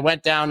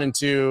down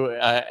into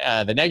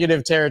the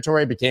negative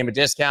territory, became a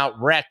discount,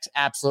 wrecked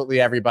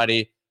absolutely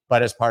everybody.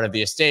 But as part of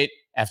the estate,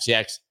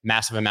 FTX,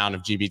 massive amount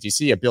of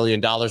GBTC, $1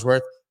 billion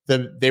worth.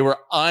 They were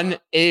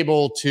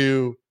unable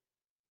to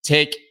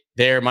take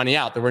their money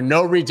out. There were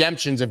no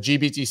redemptions of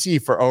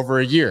GBTC for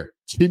over a year.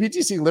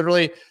 GBTC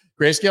literally,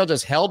 Grayscale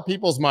just held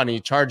people's money,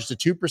 charged a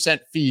 2%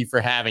 fee for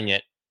having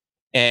it,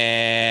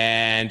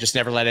 and just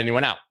never let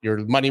anyone out. Your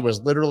money was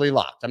literally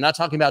locked. I'm not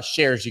talking about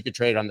shares you could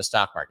trade on the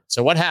stock market.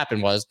 So what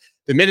happened was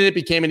the minute it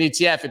became an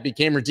ETF, it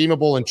became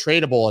redeemable and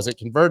tradable as it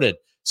converted.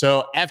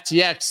 So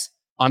FTX,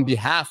 on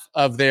behalf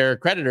of their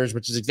creditors,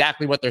 which is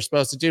exactly what they're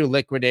supposed to do,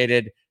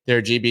 liquidated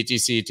their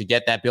GBTC to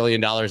get that $1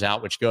 billion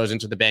out, which goes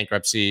into the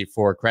bankruptcy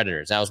for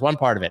creditors. That was one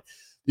part of it.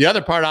 The other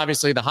part,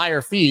 obviously, the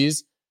higher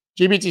fees.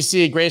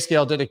 GBTC,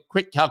 Grayscale did a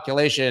quick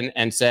calculation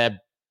and said,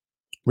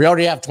 we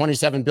already have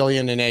 27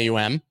 billion in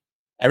AUM.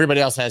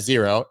 Everybody else has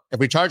zero. If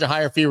we charge a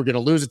higher fee, we're going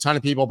to lose a ton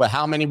of people, but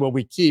how many will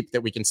we keep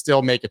that we can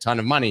still make a ton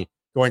of money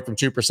going from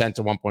 2%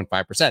 to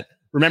 1.5%?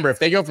 Remember, if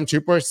they go from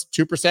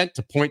 2%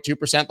 to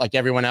 0.2% like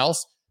everyone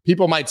else,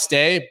 people might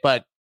stay,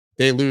 but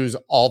they lose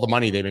all the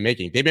money they've been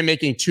making. They've been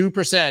making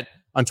 2%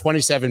 on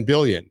 27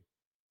 billion,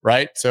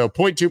 right? So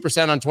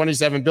 0.2% on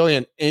 27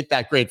 billion ain't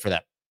that great for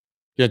them.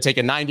 You're going to take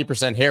a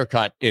 90%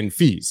 haircut in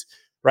fees,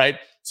 right?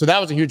 So that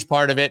was a huge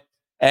part of it.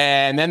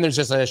 And then there's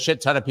just a shit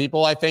ton of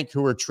people, I think,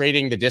 who were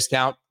trading the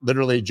discount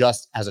literally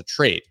just as a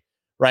trade,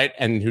 right?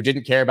 And who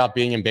didn't care about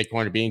being in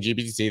Bitcoin or being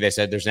GBTC. They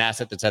said there's an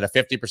asset that's at a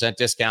 50%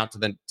 discount to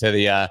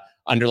the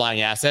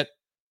underlying asset,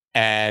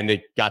 and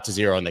it got to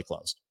zero and they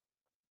closed.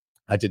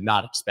 I did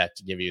not expect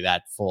to give you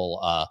that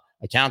full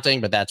accounting,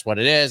 but that's what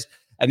it is.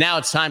 And now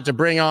it's time to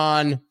bring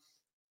on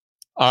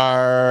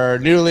our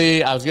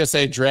newly, I was going to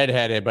say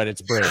dreadheaded, but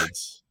it's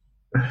braids.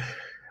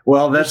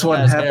 Well, that's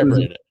what happens.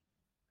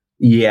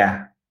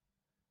 Yeah.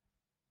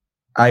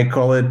 I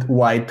call it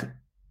white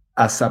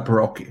ASAP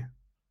Rocky.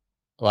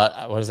 What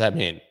does that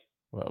mean?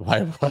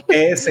 What?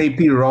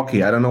 ASAP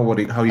Rocky. I don't know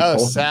how you call it.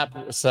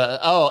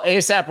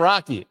 ASAP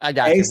Rocky. I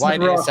got you.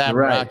 White ASAP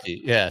right.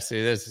 Rocky. Yeah.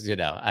 See, this is,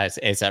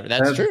 ASAP.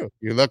 That's true.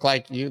 You look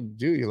like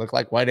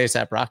white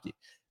ASAP Rocky.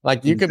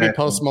 Like you could be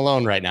Post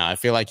Malone right now. I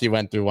feel like you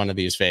went through one of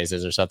these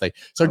phases or something.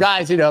 So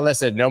guys,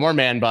 listen, no more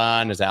man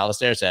bun, as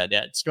Alistair said.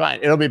 Yeah, it's fine.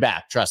 It'll be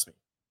back. Trust me.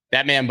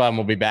 That man bun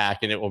will be back,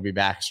 and it will be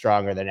back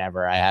stronger than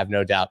ever. I have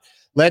no doubt.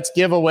 Let's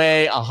give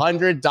away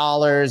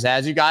 $100,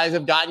 as you guys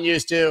have gotten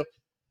used to.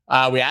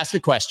 We ask a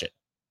question.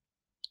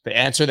 The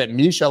answer that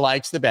Misha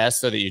likes the best,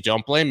 so that you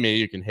don't blame me.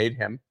 You can hate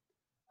him.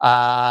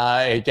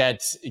 It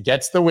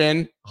gets the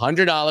win.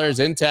 $100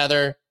 in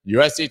Tether,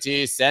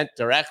 USDT sent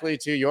directly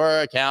to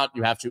your account.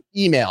 You have to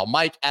email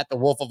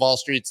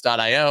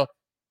mike@thewolfofallstreets.io.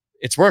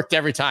 It's worked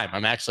every time.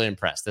 I'm actually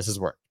impressed. This has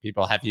worked.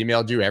 People have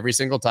emailed you every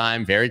single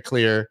time. Very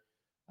clear.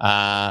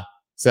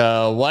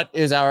 So what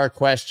is our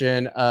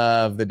question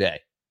of the day?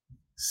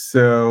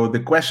 So the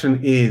question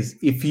is,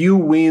 if you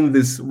win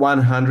this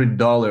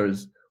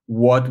 $100,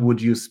 what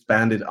would you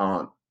spend it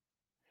on?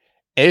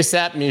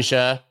 ASAP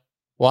Misha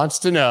wants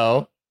to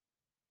know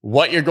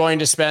what you're going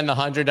to spend the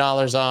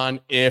 $100 on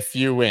if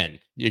you win.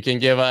 You can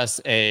give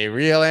us a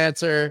real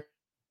answer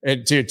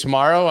Dude,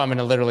 tomorrow I'm going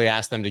to literally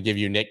ask them to give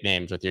you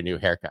nicknames with your new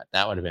haircut.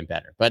 That would have been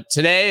better. But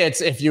today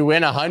it's if you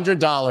win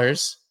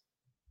 $100,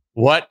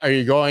 what are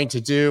you going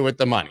to do with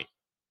the money?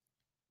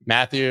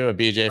 Matthew, a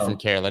BJ from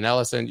Carolyn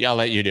Ellison. Yeah, I'll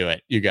let you do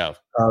it. You go.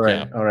 All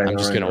right. I'm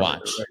just going to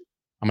watch.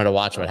 I'm going to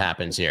watch what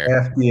happens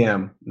here.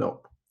 FDM.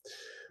 Nope.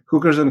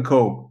 Hookers and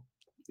Coke.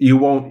 You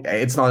won't.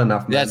 It's not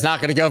enough, man. Yeah, it's not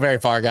going to go very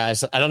far,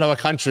 guys. I don't know what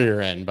country you're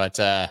in, but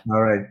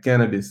all right,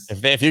 cannabis.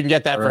 If you can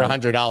get that for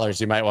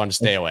 $100, you might want to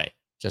stay away.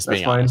 Just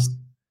being honest.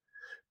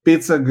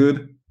 Pizza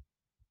good.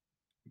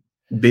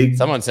 Big.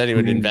 Someone said he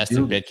would invest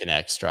in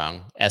BitConnect.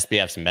 Strong.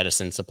 SBF's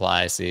medicine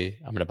supply. See,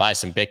 I'm going to buy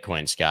some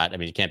Bitcoin, Scott. I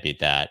mean, you can't beat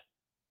that.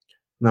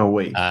 No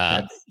way.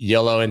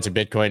 YOLO into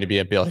Bitcoin to be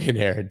a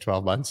billionaire in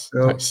 12 months.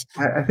 So Nice.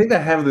 I think I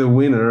have the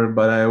winner,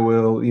 but I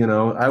will.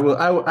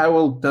 I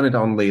will turn it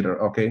on later.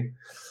 Okay.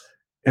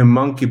 A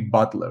Monkey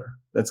Butler.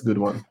 That's a good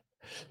one.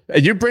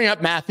 You bring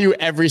up Matthew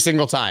every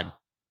single time.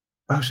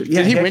 Oh, shit.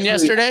 Yeah, did he win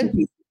yesterday?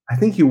 I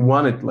think he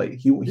won it. Like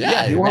he won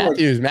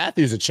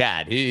Matthew's a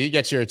Chad. He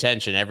gets your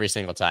attention every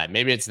single time.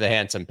 Maybe it's the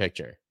handsome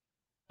picture.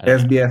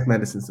 SBF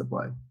medicine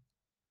supply.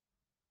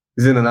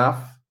 Is it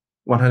enough?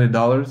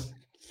 $100?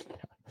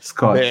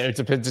 Scott. It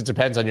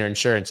depends on your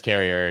insurance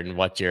carrier and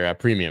what your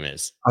premium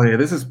is. Oh yeah,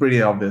 this is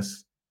pretty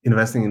obvious.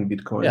 Investing in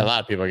Bitcoin. Yeah, a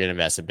lot of people are going to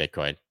invest in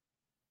Bitcoin.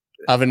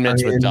 Oven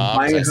mitts with dogs.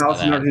 Buying a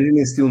house in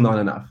Argentina is still not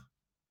enough.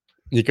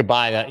 You could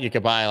buy that. You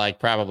could buy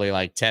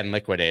probably 10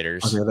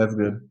 liquidators. Okay, that's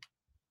good.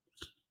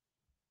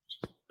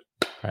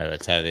 All right,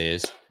 let's have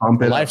these.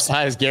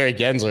 Life-size Gary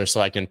Gensler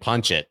so I can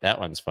punch it. That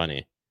one's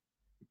funny.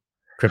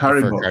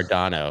 Christopher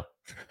Cardano.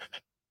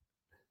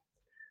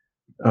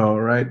 All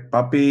right,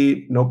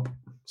 puppy. Nope.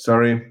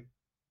 Sorry.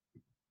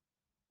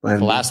 The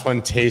last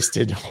one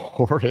tasted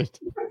horrid.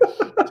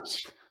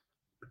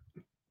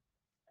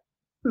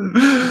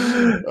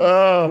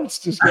 Oh, it's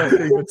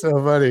disgusting. It's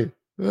so funny.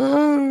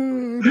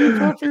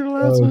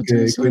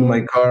 Okay, clean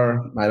my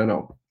car. I don't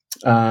know.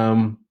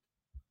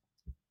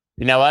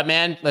 You know what,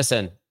 man?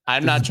 Listen,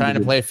 I'm not trying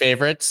to play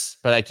favorites,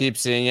 but I keep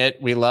seeing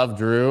it. We love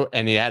Drew,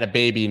 and he had a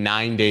baby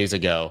 9 days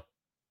ago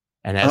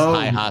and has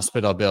high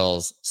hospital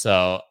bills.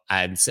 So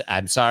I'm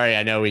sorry.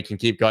 I know we can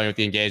keep going with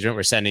the engagement.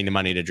 We're sending the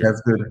money to Drew.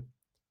 That's good.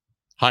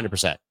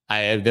 100%.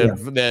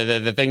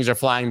 The things are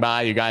flying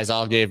by. You guys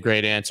all gave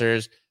great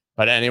answers.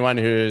 But anyone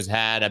who's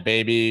had a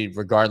baby,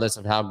 regardless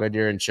of how good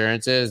your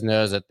insurance is,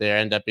 knows that there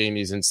end up being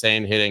these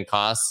insane hidden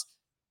costs.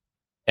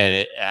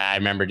 And I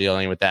remember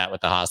dealing with that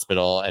with the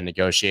hospital and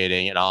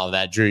negotiating and all of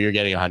that. Drew, you're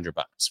getting $100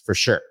 for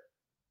sure.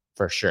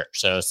 For sure.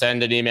 So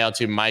send an email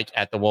to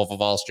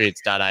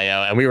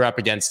mike@thewolfofallstreets.io. And we were up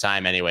against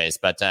time anyways.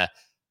 But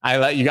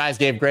you guys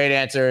gave great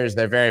answers.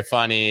 They're very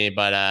funny.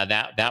 But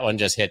that one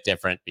just hit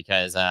different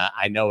because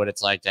I know what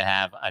it's like to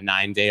have a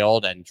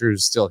 9-day-old. And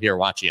Drew's still here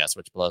watching us,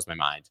 which blows my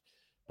mind.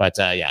 But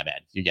yeah, man,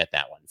 you get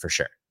that one for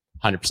sure.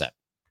 100%.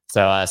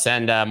 So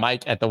send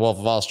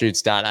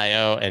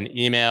mike@thewolfofallstreets.io an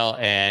email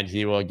and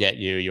he will get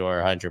you your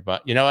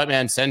 $100. You know what,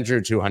 man? Send Drew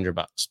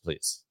 $200,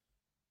 please.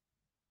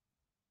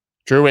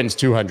 Drew wins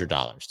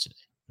 $200 today.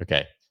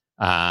 Okay.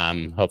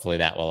 Hopefully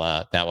that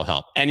will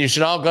help. And you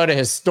should all go to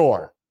his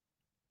store.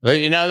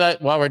 You know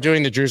that while we're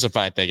doing the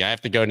Drewsified thing, I have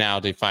to go now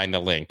to find the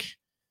link.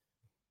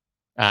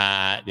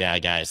 Yeah,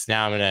 guys.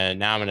 Now I'm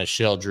gonna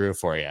shill Drew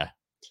for you.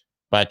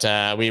 But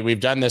we've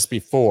done this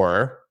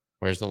before.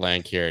 Where's the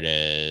link? Here it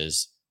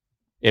is.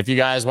 If you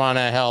guys want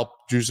to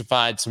help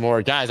Drewsified some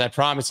more, guys, I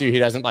promise you he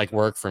doesn't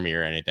work for me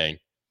or anything.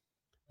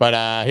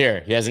 But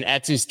here, he has an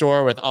Etsy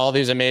store with all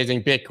these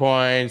amazing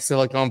Bitcoin,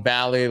 Silicon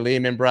Valley,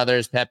 Lehman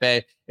Brothers,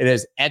 Pepe. It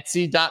is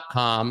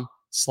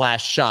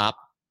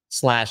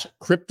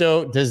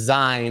etsy.com/shop/crypto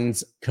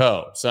designs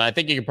co. So I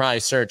think you could probably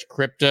search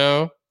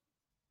crypto,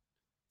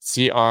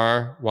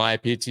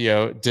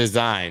 CRYPTO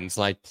designs,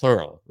 like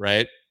plural,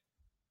 right?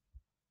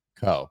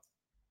 Co.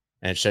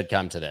 And it should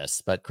come to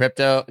this, but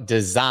Crypto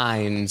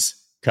Designs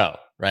Co.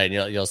 Right?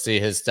 You'll see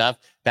his stuff.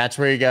 That's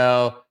where you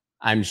go.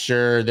 I'm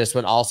sure this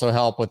would also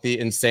help with the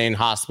insane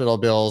hospital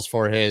bills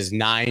for his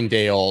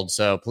 9-day-old.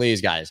 So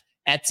please, guys,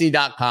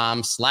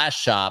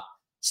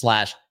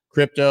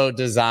 etsy.com/shop/Crypto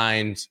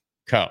Designs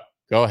Co.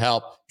 Go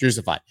help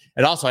Drewsify.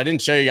 And also, I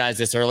didn't show you guys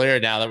this earlier.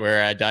 Now that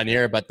we're done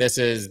here, but this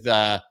is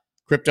the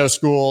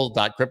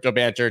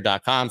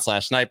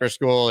cryptoschool.cryptobanter.com/sniper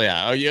school.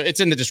 Yeah, it's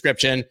in the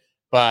description.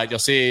 But you'll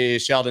see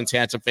Sheldon's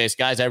handsome face.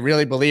 Guys, I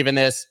really believe in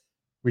this.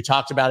 We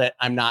talked about it.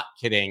 I'm not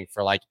kidding.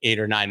 For 8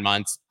 or 9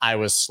 months, I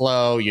was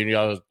slow.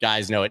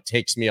 Guys know it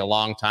takes me a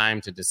long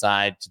time to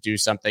decide to do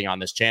something on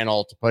this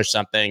channel, to push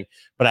something.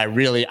 But I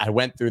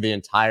went through the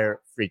entire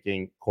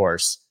freaking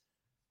course.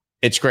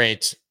 It's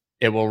great.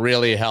 It will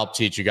really help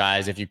teach you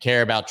guys. If you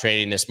care about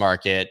trading this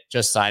market,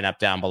 just sign up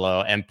down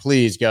below. And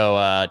please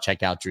go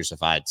check out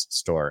Drewsified's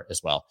store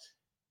as well.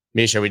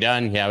 Misha, are we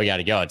done? Yeah, we got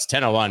to go. It's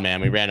 10:01, man.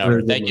 We ran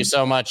over. Thank you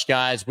so much,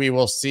 guys. We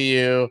will see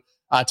you.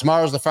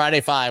 Tomorrow's the Friday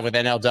 5 with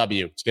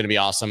NLW. It's going to be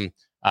awesome.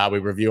 We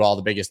review all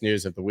the biggest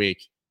news of the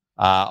week.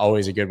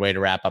 Always a good way to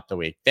wrap up the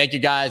week. Thank you,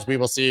 guys. We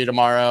will see you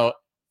tomorrow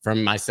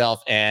from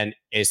myself and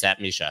ASAP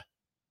Misha.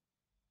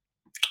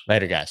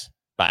 Later, guys.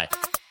 Bye.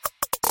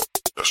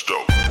 That's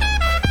dope.